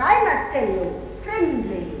 For I must tell you,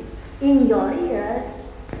 friendly, in your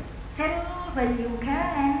ears, sell when you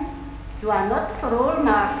can. You are not for all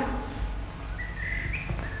markets.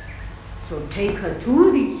 So take her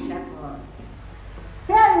to thee, shepherd.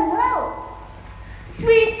 Fare you well.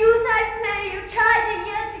 Sweet youth, I pray you, chide a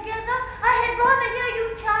year together. I had rather hear you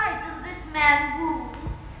chide than this man woo.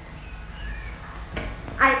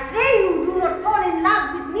 I pray you do not fall in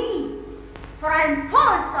love with me, for I am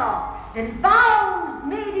falser than vows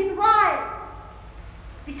made in wine.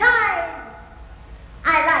 Besides,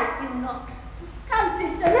 I like you not. Come,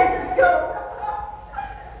 sister, let us go.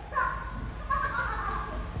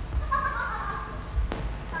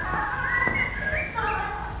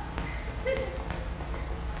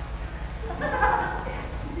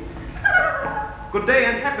 Good day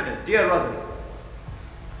and happiness, dear Rosalie.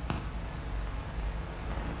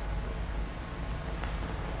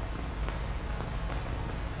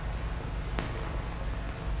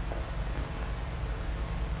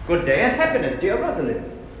 Good day and happiness, dear Rosalind.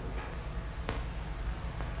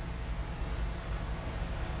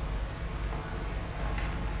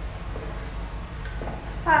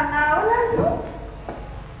 Now, Orlando,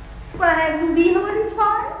 where have you been all this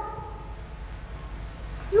while?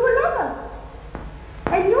 You a lover,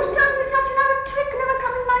 and you serve me such another trick never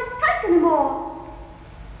come in my sight anymore.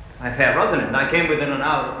 My fair Rosalind, I came within an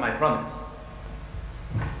hour of my promise.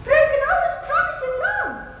 Break an hour's promise in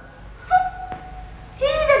love. He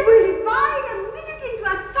that will divide a minute into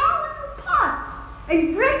 1,000 parts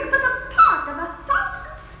and break but a part of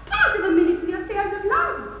 1,000th part of a minute in the affairs of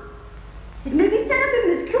love. It may be said of him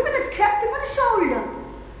that Cupid hath clapped him on the shoulder,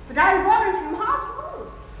 but I warrant him heart whole.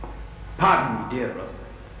 Pardon me, dear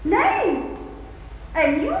Rosalind. Nay,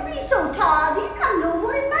 and you be so tardy, come no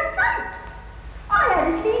more in my sight. I had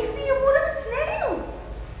as lief be a wood of a snail.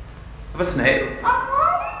 Of a snail?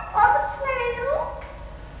 Aye, of a snail.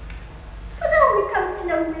 For though he comes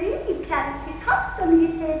slowly, he carries his house on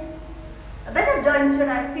his head. A better jointure,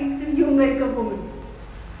 I think, than you make a woman.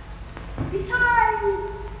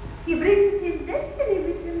 Besides, he brings his destiny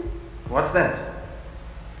with him. What's that?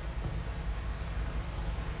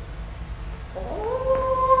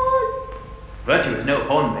 Oh. Virtue is no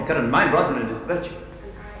hornmaker, and my Rosalind is virtuous.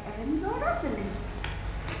 And I am your Rosalind.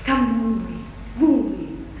 Come, woo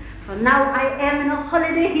me, for now I am in a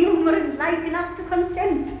holiday humor and like enough to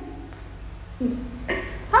consent.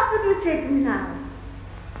 What would you say to me now?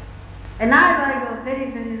 And I were your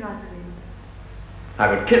very, very Rosalind.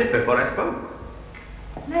 I would kiss before I spoke.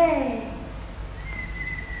 Nay.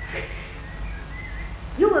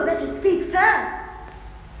 You were better speak first.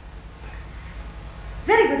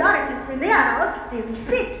 Very good orators, when they are out, they will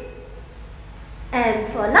spit. And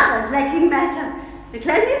for lovers lacking matter, the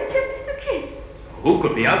cleanliest trick is to kiss. Who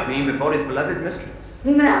could be out me before his beloved mistress?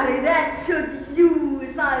 Marry, that should you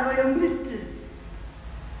if I were your mistress.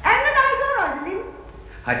 And when I go, Rosalind?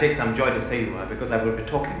 I take some joy to say you are, because I will be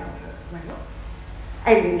talking of her. Well,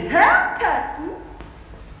 and in her person,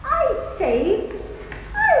 I say,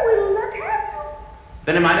 I will not have you.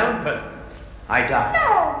 Then in my own person, I die.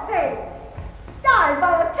 No, Faith. Die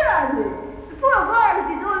by attorney. The poor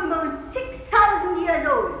world is almost 6,000 years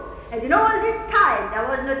old. And in all this time, there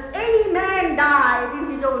was not any man died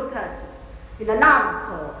in his own person, in a love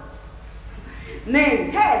cause. Men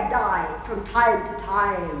had died from time to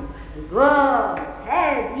time, and worms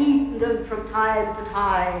had eaten them from time to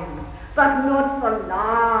time, but not for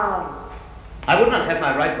love. I would not have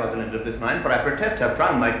my right, Rosalind, of this mind, for I protest her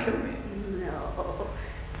frown might kill me. No.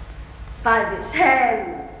 By this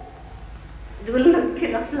hand, it will not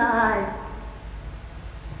kill a fly.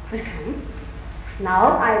 But come,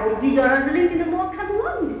 now I will be your Rosalind in a more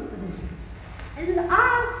commanding position, and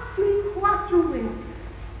ask me what you will.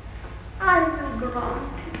 I will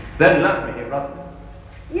grant it. Then love me, Rosalind.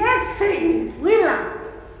 Yes, Faith, will I?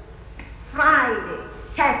 Fridays,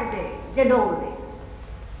 Saturdays, and all days.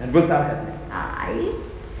 And wilt thou have me? Aye,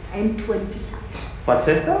 and 20 such. What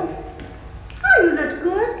sayest thou? Are you not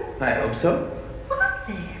good? I hope so. What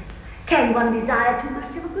then? Can one desire too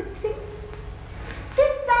much of a good thing?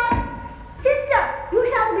 Sister, sister, you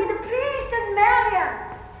shall be the priest and marry us.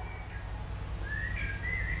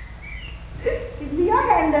 Give me your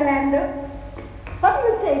hand, Orlando. What do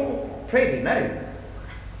you say, sister? Pray thee, marry me.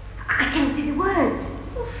 I can't see the words.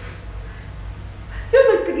 You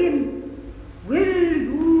must begin. Will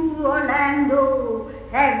you, Orlando,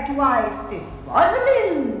 have to wife this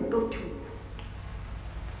Rosalind? Go to.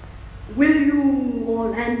 Will you,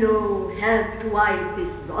 Orlando, have to wife this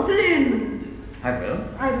Rosalind? I will.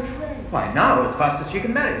 I will swear. Why, now, as fast as she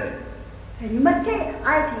can marry her. And you must say,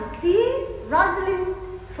 I take thee, Rosalind,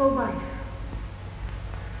 for wife.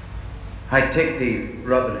 I take thee,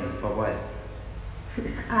 Rosalind, for wife.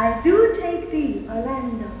 I do take thee,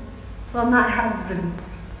 Orlando, for my husband.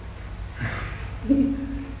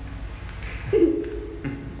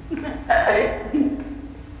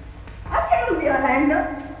 I'll tell you, Orlando,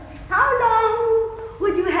 how long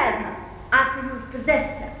would you have her after you've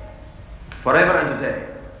possessed her? Forever and a day.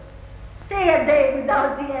 Say a day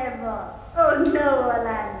without the ever. Oh no,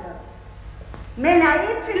 Orlando. Men are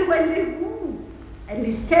April when they woo, and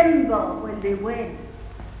December when they wed.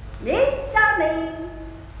 Maids are made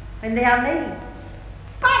when they are maids.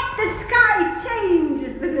 But the sky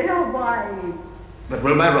changes when they are wives. But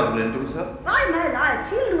will my Rosalind do so? By my life,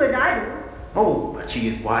 she'll do as I do. Oh, but she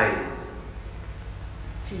is wise.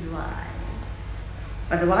 She's wise.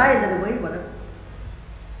 But the wise are the wayward.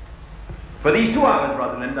 For these 2 hours,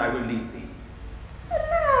 Rosalind, I will leave thee.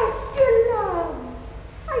 Alas, dear love,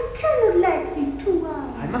 I cannot lack thee 2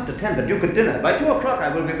 hours. I must attend the Duke at dinner. By 2 o'clock I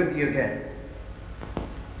will be with thee again.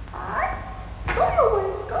 Aye? Go your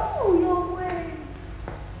ways, go.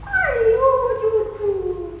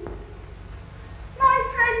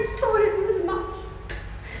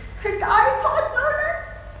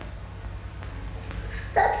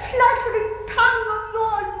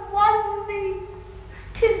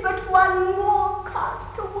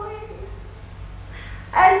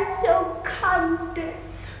 so Countess.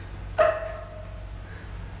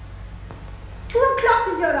 2 o'clock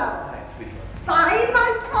is your hour. By my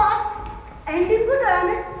troth, and in good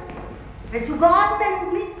earnest, and so God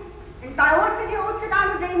mend me, and by all for the oaths that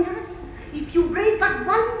I am dangerous, if you break but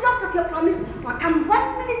 1 jot of your promise, or come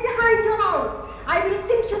 1 minute behind your hour, I will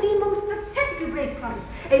think you the most pathetic to break promise,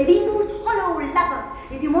 and the most hollow lover,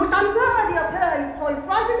 and the most unworthy of her you call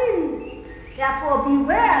Rosalind. Therefore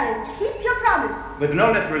beware and keep your promise. With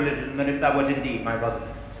no less religion than if thou wert indeed my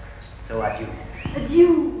Rosalind. So adieu.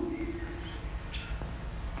 Adieu.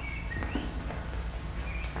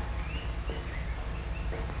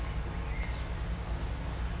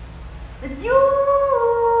 Adieu.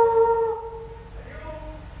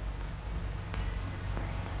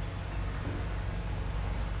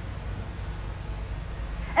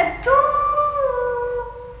 Adieu.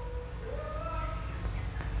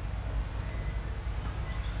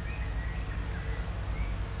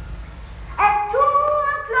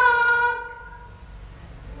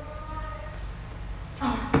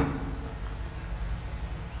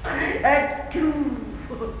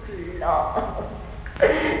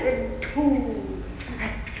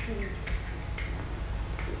 At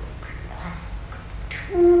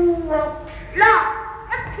 2 o'clock.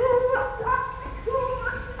 At 2 o'clock. At 2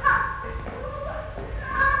 o'clock.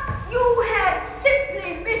 You have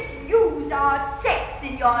simply misused our sex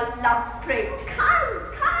in your love praise. Come,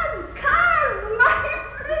 my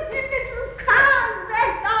pretty little cuz,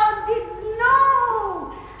 that thou didst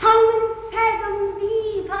know how many fathoms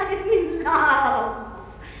deep I am in love.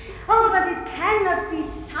 Oh, but it cannot be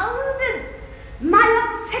sounded. My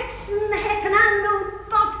affection hath an unknown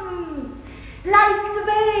bottom, like the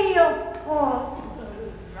Bay of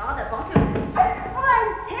Portugal. Rather bottomless. Oh,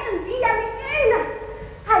 I'll tell thee again.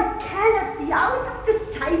 I cannot be out of the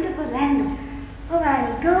sight of Orlando. Oh,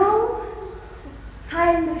 I'll go,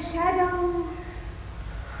 find a shadow,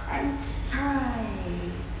 and sigh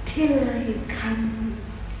till he comes.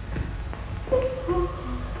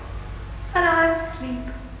 And I'll sleep.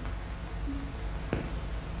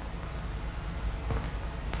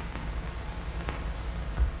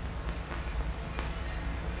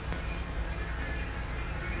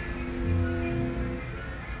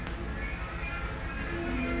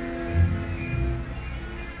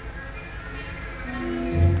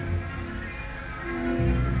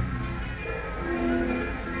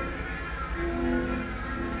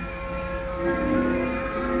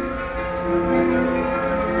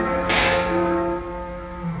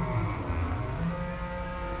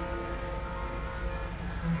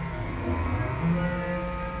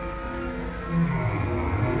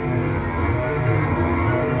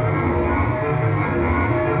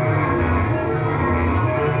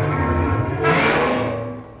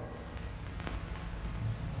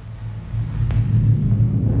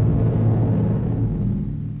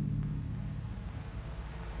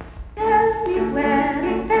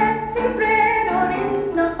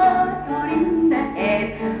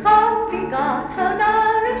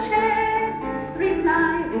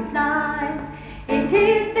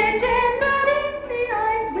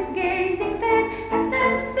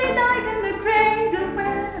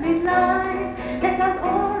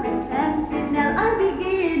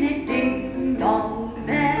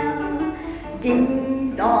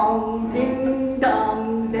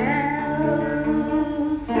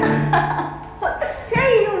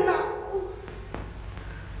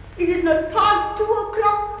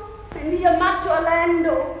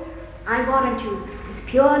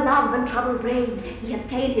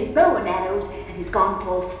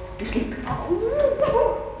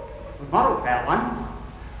 Tomorrow, fair ones.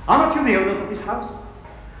 Are not you the owners of this house?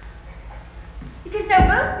 It is no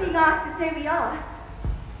boast being asked to say we are.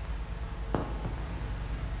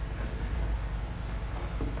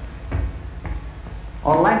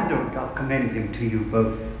 Orlando doth commend him to you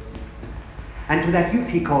both. And to that youth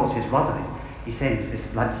he calls his Rosalind, he sends this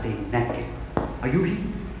blood-stained napkin. Are you he?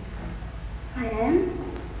 I am.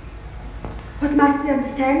 What must we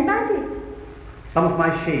understand by this? Some of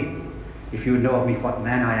my shame, if you know of me what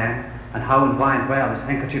man I am, and how and why and where this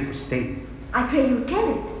handkerchief was stained. I pray you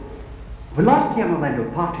tell it. When last young Orlando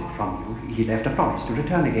parted from you, he left a promise to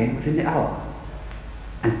return again within the hour.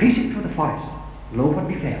 And pacing through the forest, lo what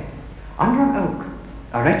befell. Under an oak,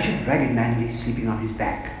 a wretched, ragged man lay sleeping on his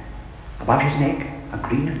back. About his neck, a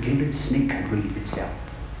green and gilded snake had wreathed itself.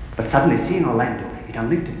 But suddenly seeing Orlando, it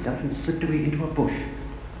unlinked itself and slipped away into a bush,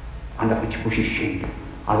 under which bush's shade,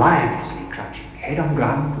 a lioness lay crouching, head on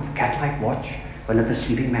ground, with cat-like watch, whenever the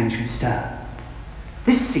sleeping man should stir.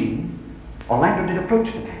 This seen, Orlando did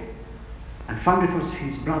approach the man, and found it was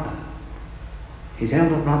his brother, his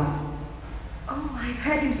elder brother. Oh, I've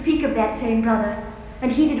heard him speak of that same brother, and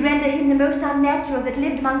he did render him the most unnatural that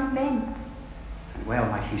lived amongst men. And well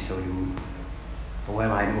might he so do, for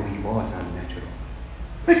well I know he was unnatural.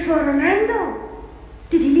 But for Orlando,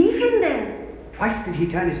 did he leave him there? Twice did he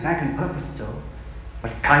turn his back and purposed so,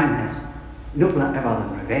 but kindness, nobler ever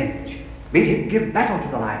than revenge, made him give battle to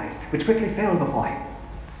the lioness, which quickly fell before him,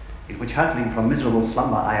 in which hurtling from miserable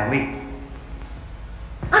slumber I awake.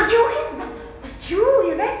 Are you his brother? Was you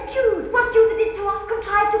he rescued? Was you that did so oft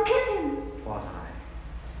contrive to kill him? Was I?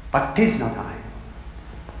 But 'tis not I.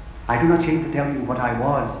 I do not shame to tell you what I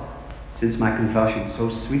was, since my conversion so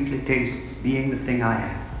sweetly tastes being the thing I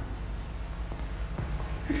am.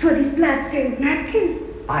 But for this blood-stained napkin?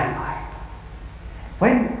 By and by.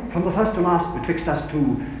 When, from the first to last, betwixt us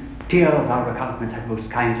two, tears our recountenance had most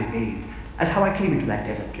kindly made, as how I came into that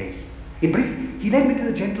desert place. In brief, he led me to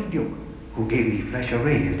the gentle Duke, who gave me fresh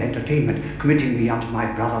array and entertainment, committing me unto my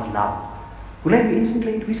brother's love, who led me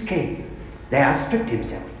instantly into his cave, there stripped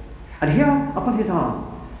himself, and here upon his arm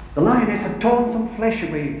the lioness had torn some flesh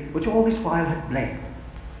away, which all this while had bled.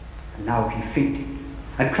 And now he fainted,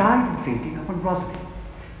 and cried in fainting upon Rosalie.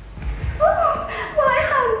 Oh, why,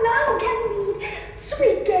 how now, Ganymede,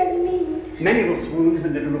 sweet Ganymede. Many will swoon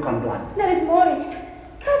when they look on blood. There is more in it.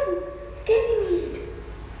 Cousin, Ganymede.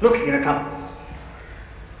 Look here, accomplice.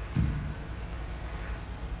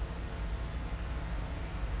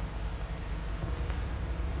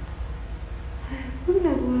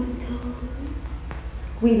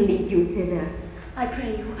 We'll lead you thither. I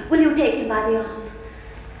pray you, will you take him by the arm?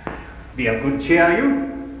 Be of good cheer,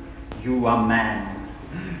 youth. You are man.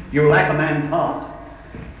 You lack a man's heart.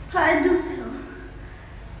 I do so.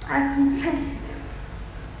 I confess it.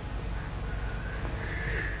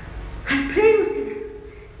 I pray you, sir,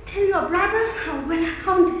 tell your brother how well I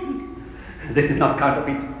counterfeit. This is not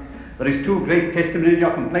counterfeit. There is too great testimony in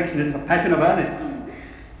your complexion. It's a passion of earnest.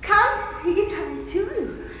 Counterfeit, I assure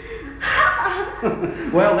you.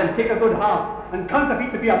 Well, then take a good heart and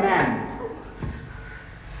counterfeit to be a man.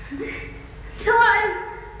 So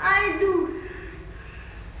I do.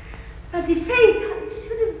 But the faith I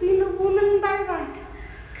should have been a woman by right.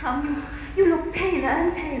 Come, you look paler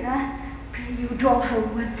and paler. Pray you draw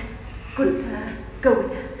homewards. Good sir, go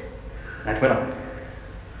with us. That will I.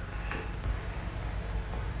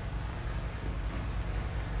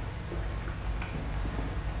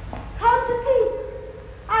 Counterfeit,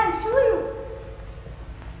 I assure you.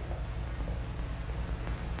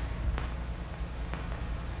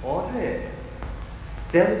 Audrey,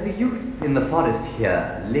 there is a youth in the forest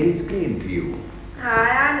here, lays claim to you. Aye,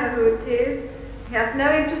 I know who it is. He has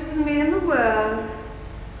no interest in me in the world.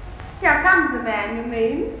 Here comes the man, you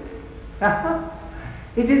mean?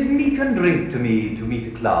 It is meat and drink to me to meet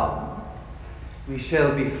a clown. We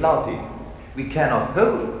shall be flouting. We cannot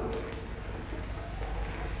hold.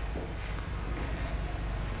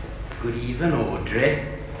 Good even, Audrey.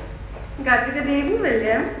 Got you good evening,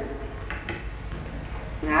 William.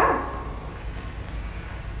 Yeah.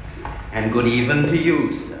 And good even to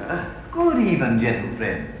you, sir. Good even, gentle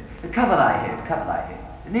friend. Cover thy head, cover thy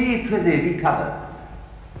head. Nay, prithee, be covered.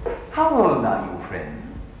 How old are you, friend?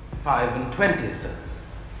 25, sir.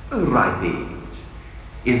 Right age.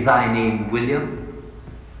 Is thy name William?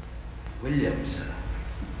 William, sir.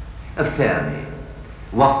 A fair name.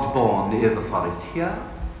 Wast born near the forest here?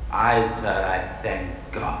 Aye, sir, I thank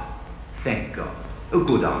God. Thank God. A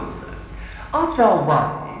good answer. Art thou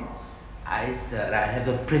wise? Aye, sir, I have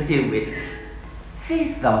a pretty wit.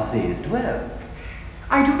 Faith, thou sayest well.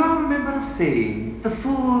 I do not remember a saying, the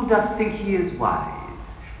fool doth think he is wise,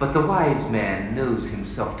 but the wise man knows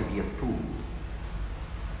himself to be a fool.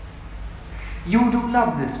 You do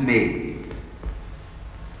love this maid?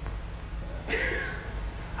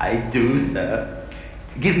 I do, sir.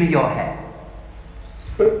 Give me your hand.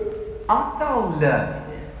 Art thou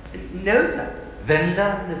learned? No, sir. Then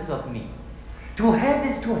learn this of me. To have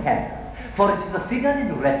is to have, for it is a figure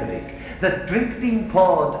in rhetoric that drink being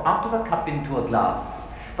poured out of a cup into a glass,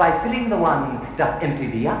 by filling the one doth empty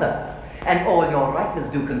the other, and all your writers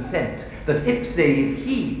do consent that ipse is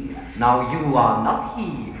he. Now you are not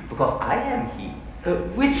he, because I am he.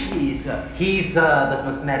 Which he, sir? He, sir, that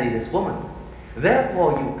must marry this woman.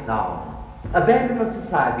 Therefore, you clown, abandon the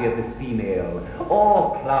society of this female,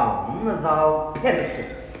 or clown, thou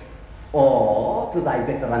perishest, or, to thy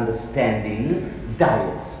better understanding,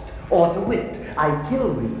 diest, or to wit, I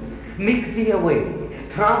kill thee, make thee away,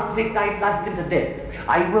 translate thy life into death.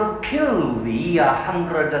 I will kill thee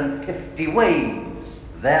 150 ways.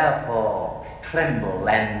 Therefore, tremble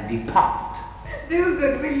and depart. Do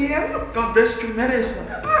good, William. God bless you, Mary, sir.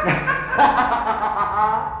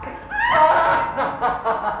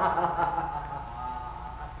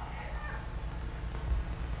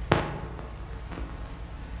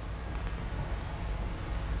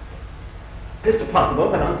 'Tis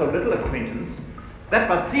possible that on so little acquaintance, that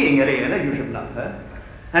but seeing Eleanor you should love her,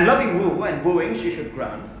 and loving woo and wooing she should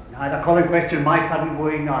grant. Neither call in question my sudden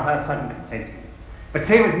wooing nor her sudden consenting. But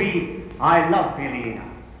say with me, I love Eleanor.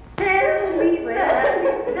 Tell me where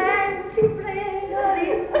is Nancy Bread or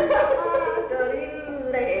in the heart or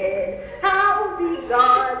in the head, how the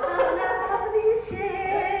gods on earth is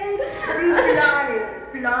shed. Reply,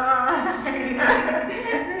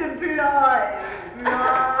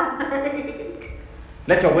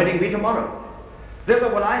 Let your wedding be tomorrow. Thither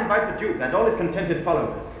will I invite the Duke and all his contented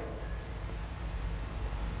followers.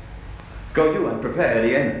 Go you and prepare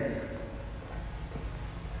Eleanor.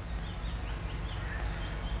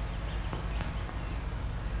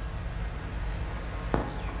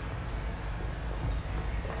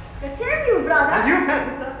 I tell you, brother. And you, fair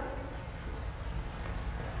sister.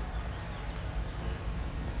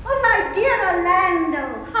 Oh, my dear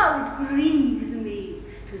Orlando, how it grieves me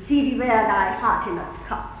to see thee wear thy heart in a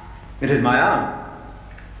scarf. It is my arm.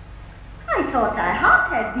 I thought thy heart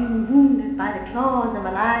had been wounded by the claws of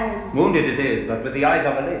a lion. Wounded it is, but with the eyes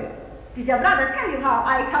of a lady. Did your brother tell you how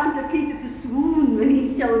I counterfeited the swoon when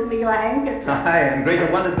he showed me your handkerchief? Aye, and greater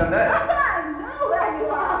wonders than that. I know where you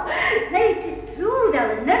are. Nay, 'tis true, there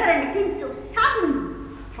was never anything so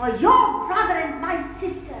sudden. For your brother and my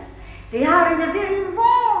sister, they are in the very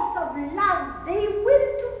warmth of love. They will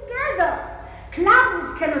together.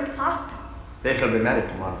 Clouds cannot part them. They shall be married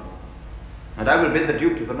tomorrow, and I will bid the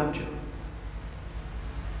Duke to the nuptial.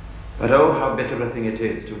 But oh, how bitter a thing it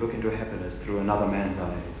is to look into happiness through another man's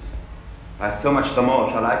eyes. By so much the more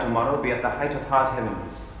shall I tomorrow be at the height of hard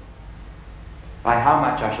heaviness. By how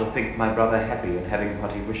much I shall think my brother happy in having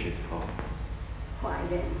what he wishes for. Why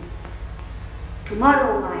then,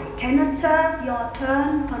 tomorrow I cannot serve your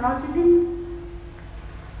turn for Rosalind.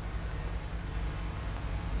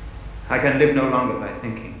 I can live no longer by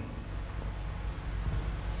thinking.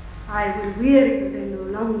 I will weary you then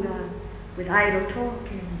no longer with idle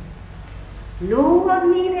talking. Know of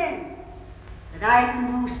me then that I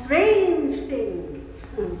can do strange things.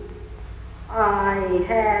 I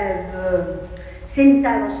have, since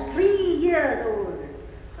I was 3 years old,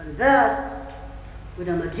 conversed with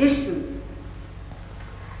a magician.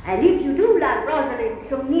 And if you do love Rosalind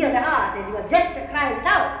so near the heart as your gesture cries it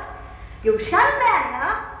out, you shall marry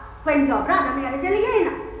her when your brother marries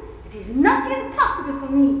Eleanor. It is not impossible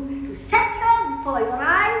for me to set her before your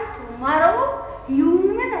eyes tomorrow,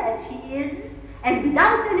 human as she is, and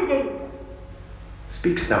without any danger.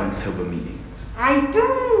 Speakst thou in sober meanings? I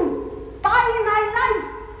do, by my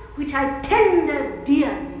life, which I tender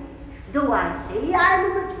dearly, though I say I am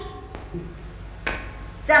a magician.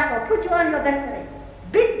 Therefore put you on your best array,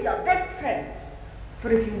 bid your best friends, for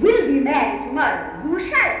if you will be married tomorrow, you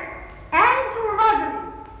shall, and to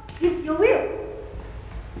Rosalind, if you will.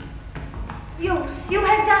 You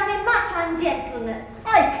have done me much ungentleness.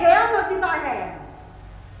 I care not if I have.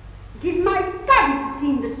 It is my study to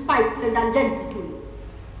seem despiteful and ungentle to you.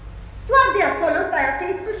 You are there followed by a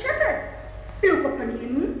faithful shepherd. Look upon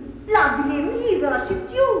him, love him, he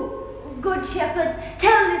worships you. Good shepherd,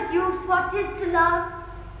 tell this youth what 'tis to love.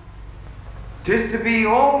 'Tis to be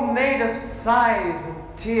all made of sighs and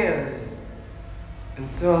tears, and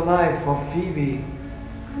so am I for Phoebe.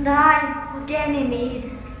 And I for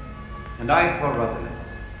Ganymede. And I for Rosalind.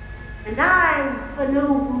 And I for no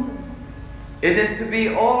woman. It is to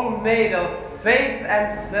be all made of faith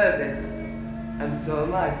and service, and so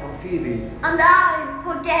am I for Phoebe. And I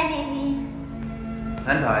for Ganymede.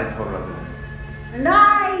 And I for Rosalind. And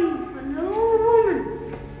I for no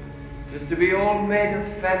woman. It is to be all made of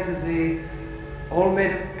fantasy, all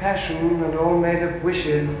made of passion, and all made of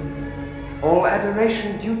wishes, all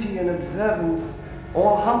adoration, duty, and observance,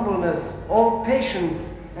 all humbleness, all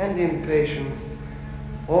patience and impatience,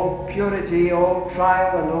 all purity, all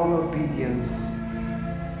trial, and all obedience.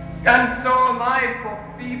 And so am I for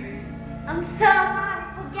Phoebe. And so am I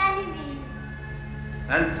for Ganymede.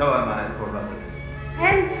 And so am I for Rosalind.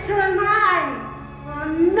 And so am I for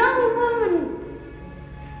no woman.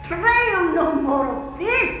 Pray no more of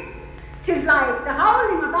this. 'Tis like the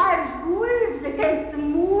howling of Irish wolves against the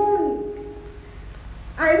moon.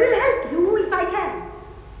 I will help you if I can.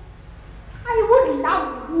 I would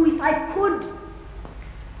love you if I could.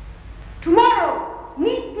 Tomorrow,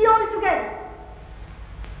 meet me all together.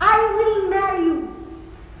 I will marry you,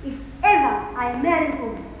 if ever I marry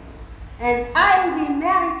you, and I will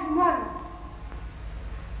marry tomorrow.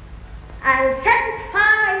 I'll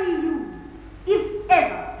satisfy you, if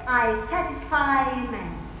ever I satisfy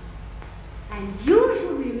man, and you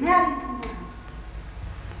shall be married tomorrow.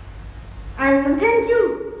 I'll content you,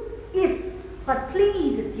 if what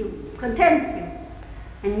pleases you contents you.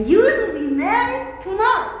 And you shall be married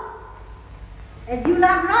tomorrow. As you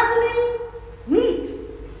love Rosalind, meet.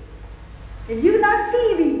 As you love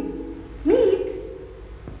Phoebe, meet.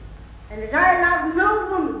 And as I love no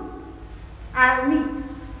woman, I'll meet.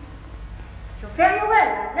 So fare you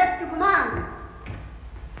well, I've left you command.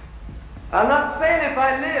 I'll not fail if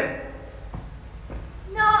I live.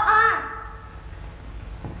 No, I.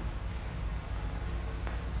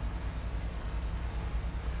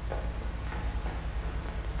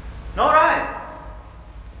 Nor I.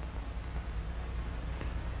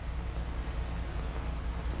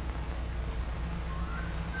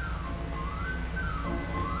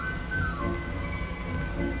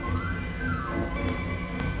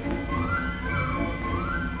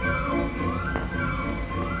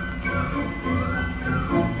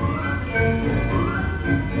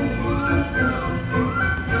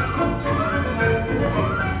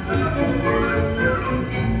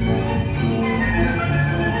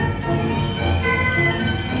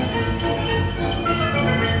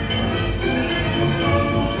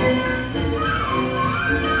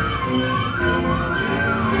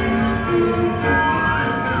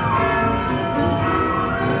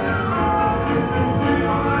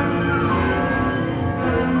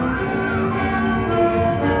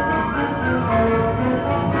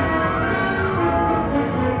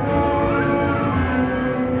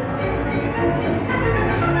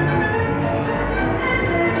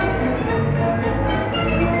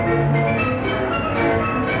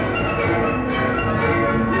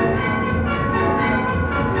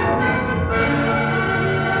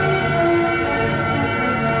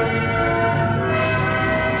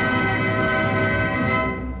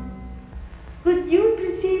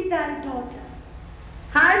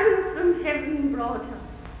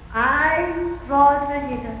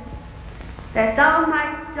 That thou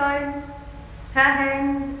mightst join her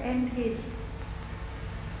hand and his,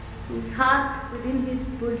 whose heart within his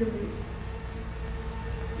bosom is.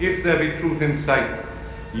 If there be truth in sight,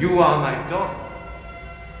 you are my daughter.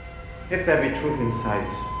 If there be truth in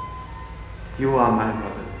sight, you are my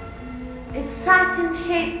mother. If sight and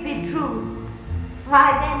shape be true,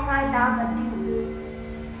 why then my love anew?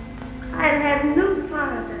 I'll have no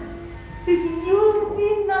father if you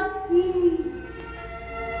be not he.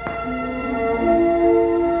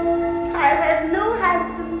 I'll have no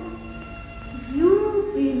husband if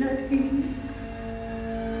you be not he.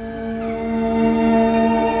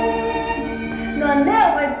 Nor ne'er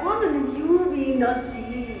wed woman if you be not she.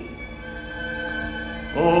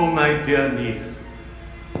 Oh, my dear niece,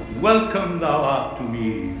 welcome thou art to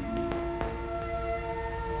me.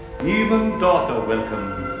 Even daughter welcome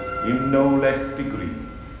in no less degree.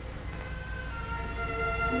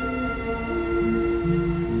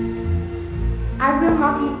 I will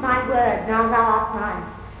not eat my word, now thou art mine.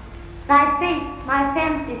 Thy faith, my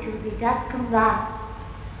fancy to thee doth combine.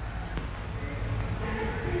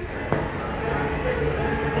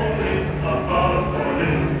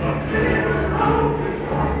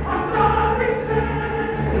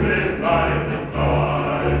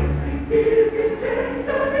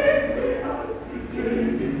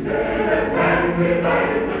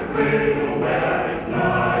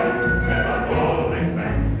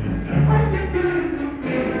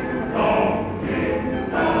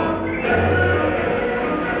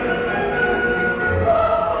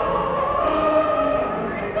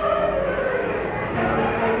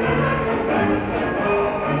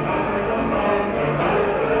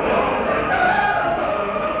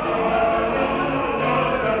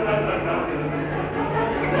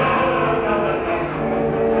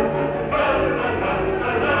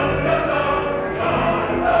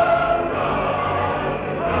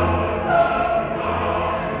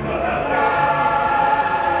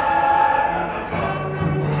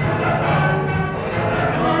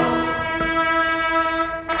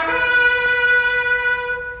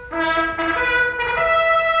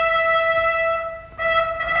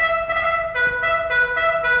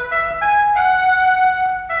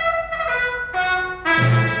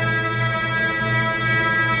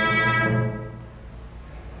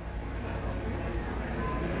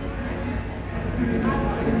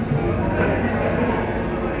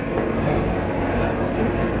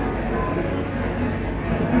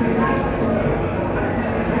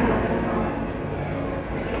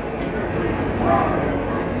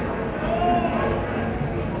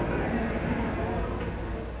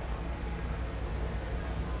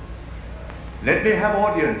 Let me have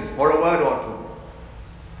audience for a word or two.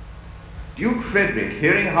 Duke Frederick,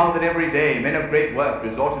 hearing how that every day men of great worth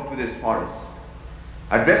resorted to this forest,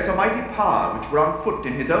 addressed a mighty power which were on foot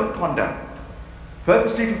in his own conduct,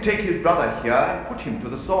 purposely to take his brother here and put him to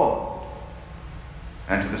the sword.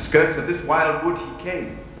 and to the skirts of this wild wood he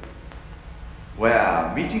came,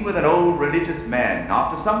 where, meeting with an old religious man,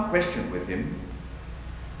 after some question with him,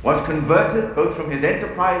 was converted both from his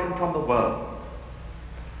enterprise and from the world,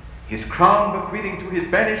 his crown bequeathing to his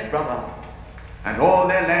banished brother, and all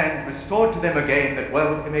their lands restored to them again that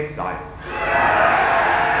were with him exiled.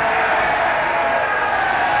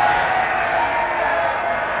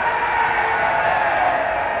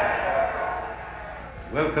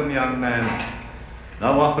 Welcome, young man.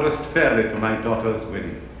 Thou offerest fairly to my daughter's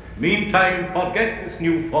wedding. Meantime, forget this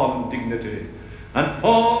new-fallen dignity, and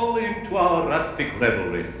fall into our rustic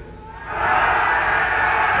revelry.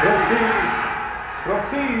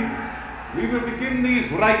 Proceed. We will begin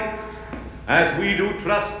these rites, as we do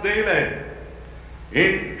trust they led,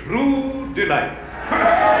 in true delight.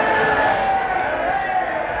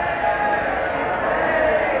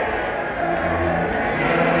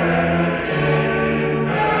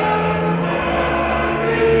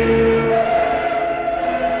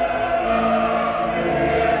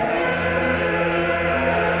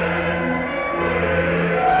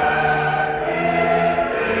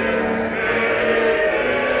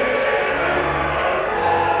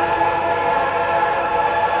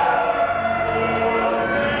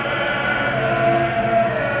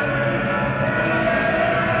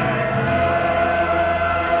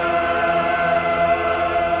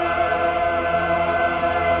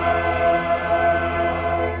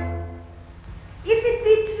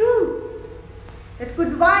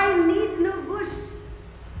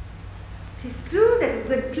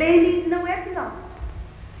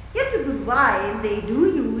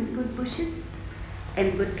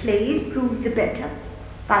 And good plays prove the better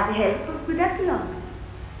by the help of good epilogues.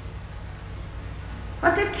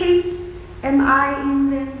 What a case am I in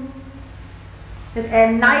then, that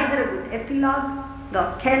am neither a good epilogue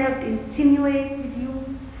nor cannot insinuate with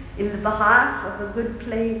you in the behalf of a good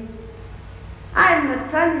play. I am not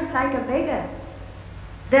furnished like a beggar,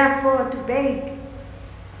 therefore to beg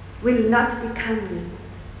will not become me.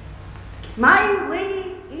 My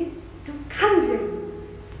way is to conjure,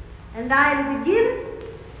 and I'll begin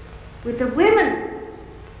with the women.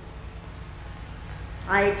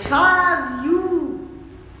 I charge you,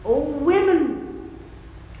 O women,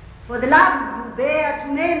 for the love you bear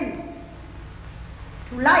to men,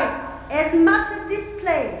 to like as much of this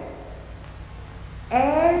play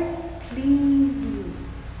as please you.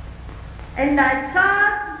 And I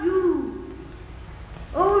charge you,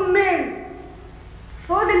 O men,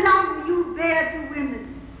 for the love you bear to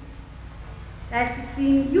women, that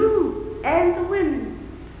between you and the women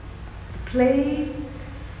the play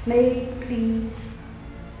may please.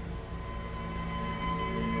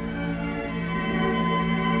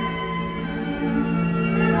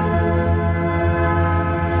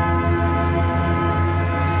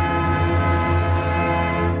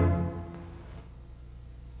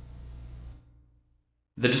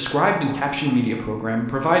 The Described and Captioned Media program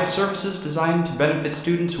provides services designed to benefit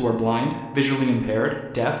students who are blind, visually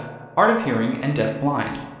impaired, deaf, hard of hearing, and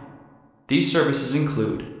deaf-blind. These services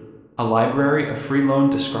include a library of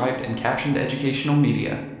free-loan described and captioned educational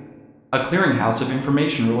media, a clearinghouse of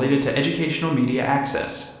information related to educational media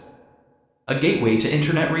access, a gateway to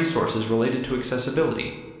internet resources related to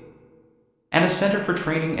accessibility, and a center for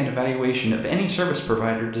training and evaluation of any service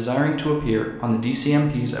provider desiring to appear on the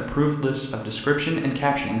DCMP's approved list of description and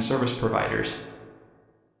captioning service providers.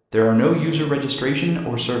 There are no user registration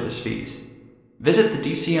or service fees. Visit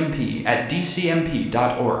the DCMP at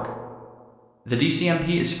dcmp.org. The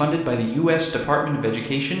DCMP is funded by the U.S. Department of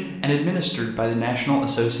Education and administered by the National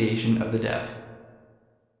Association of the Deaf.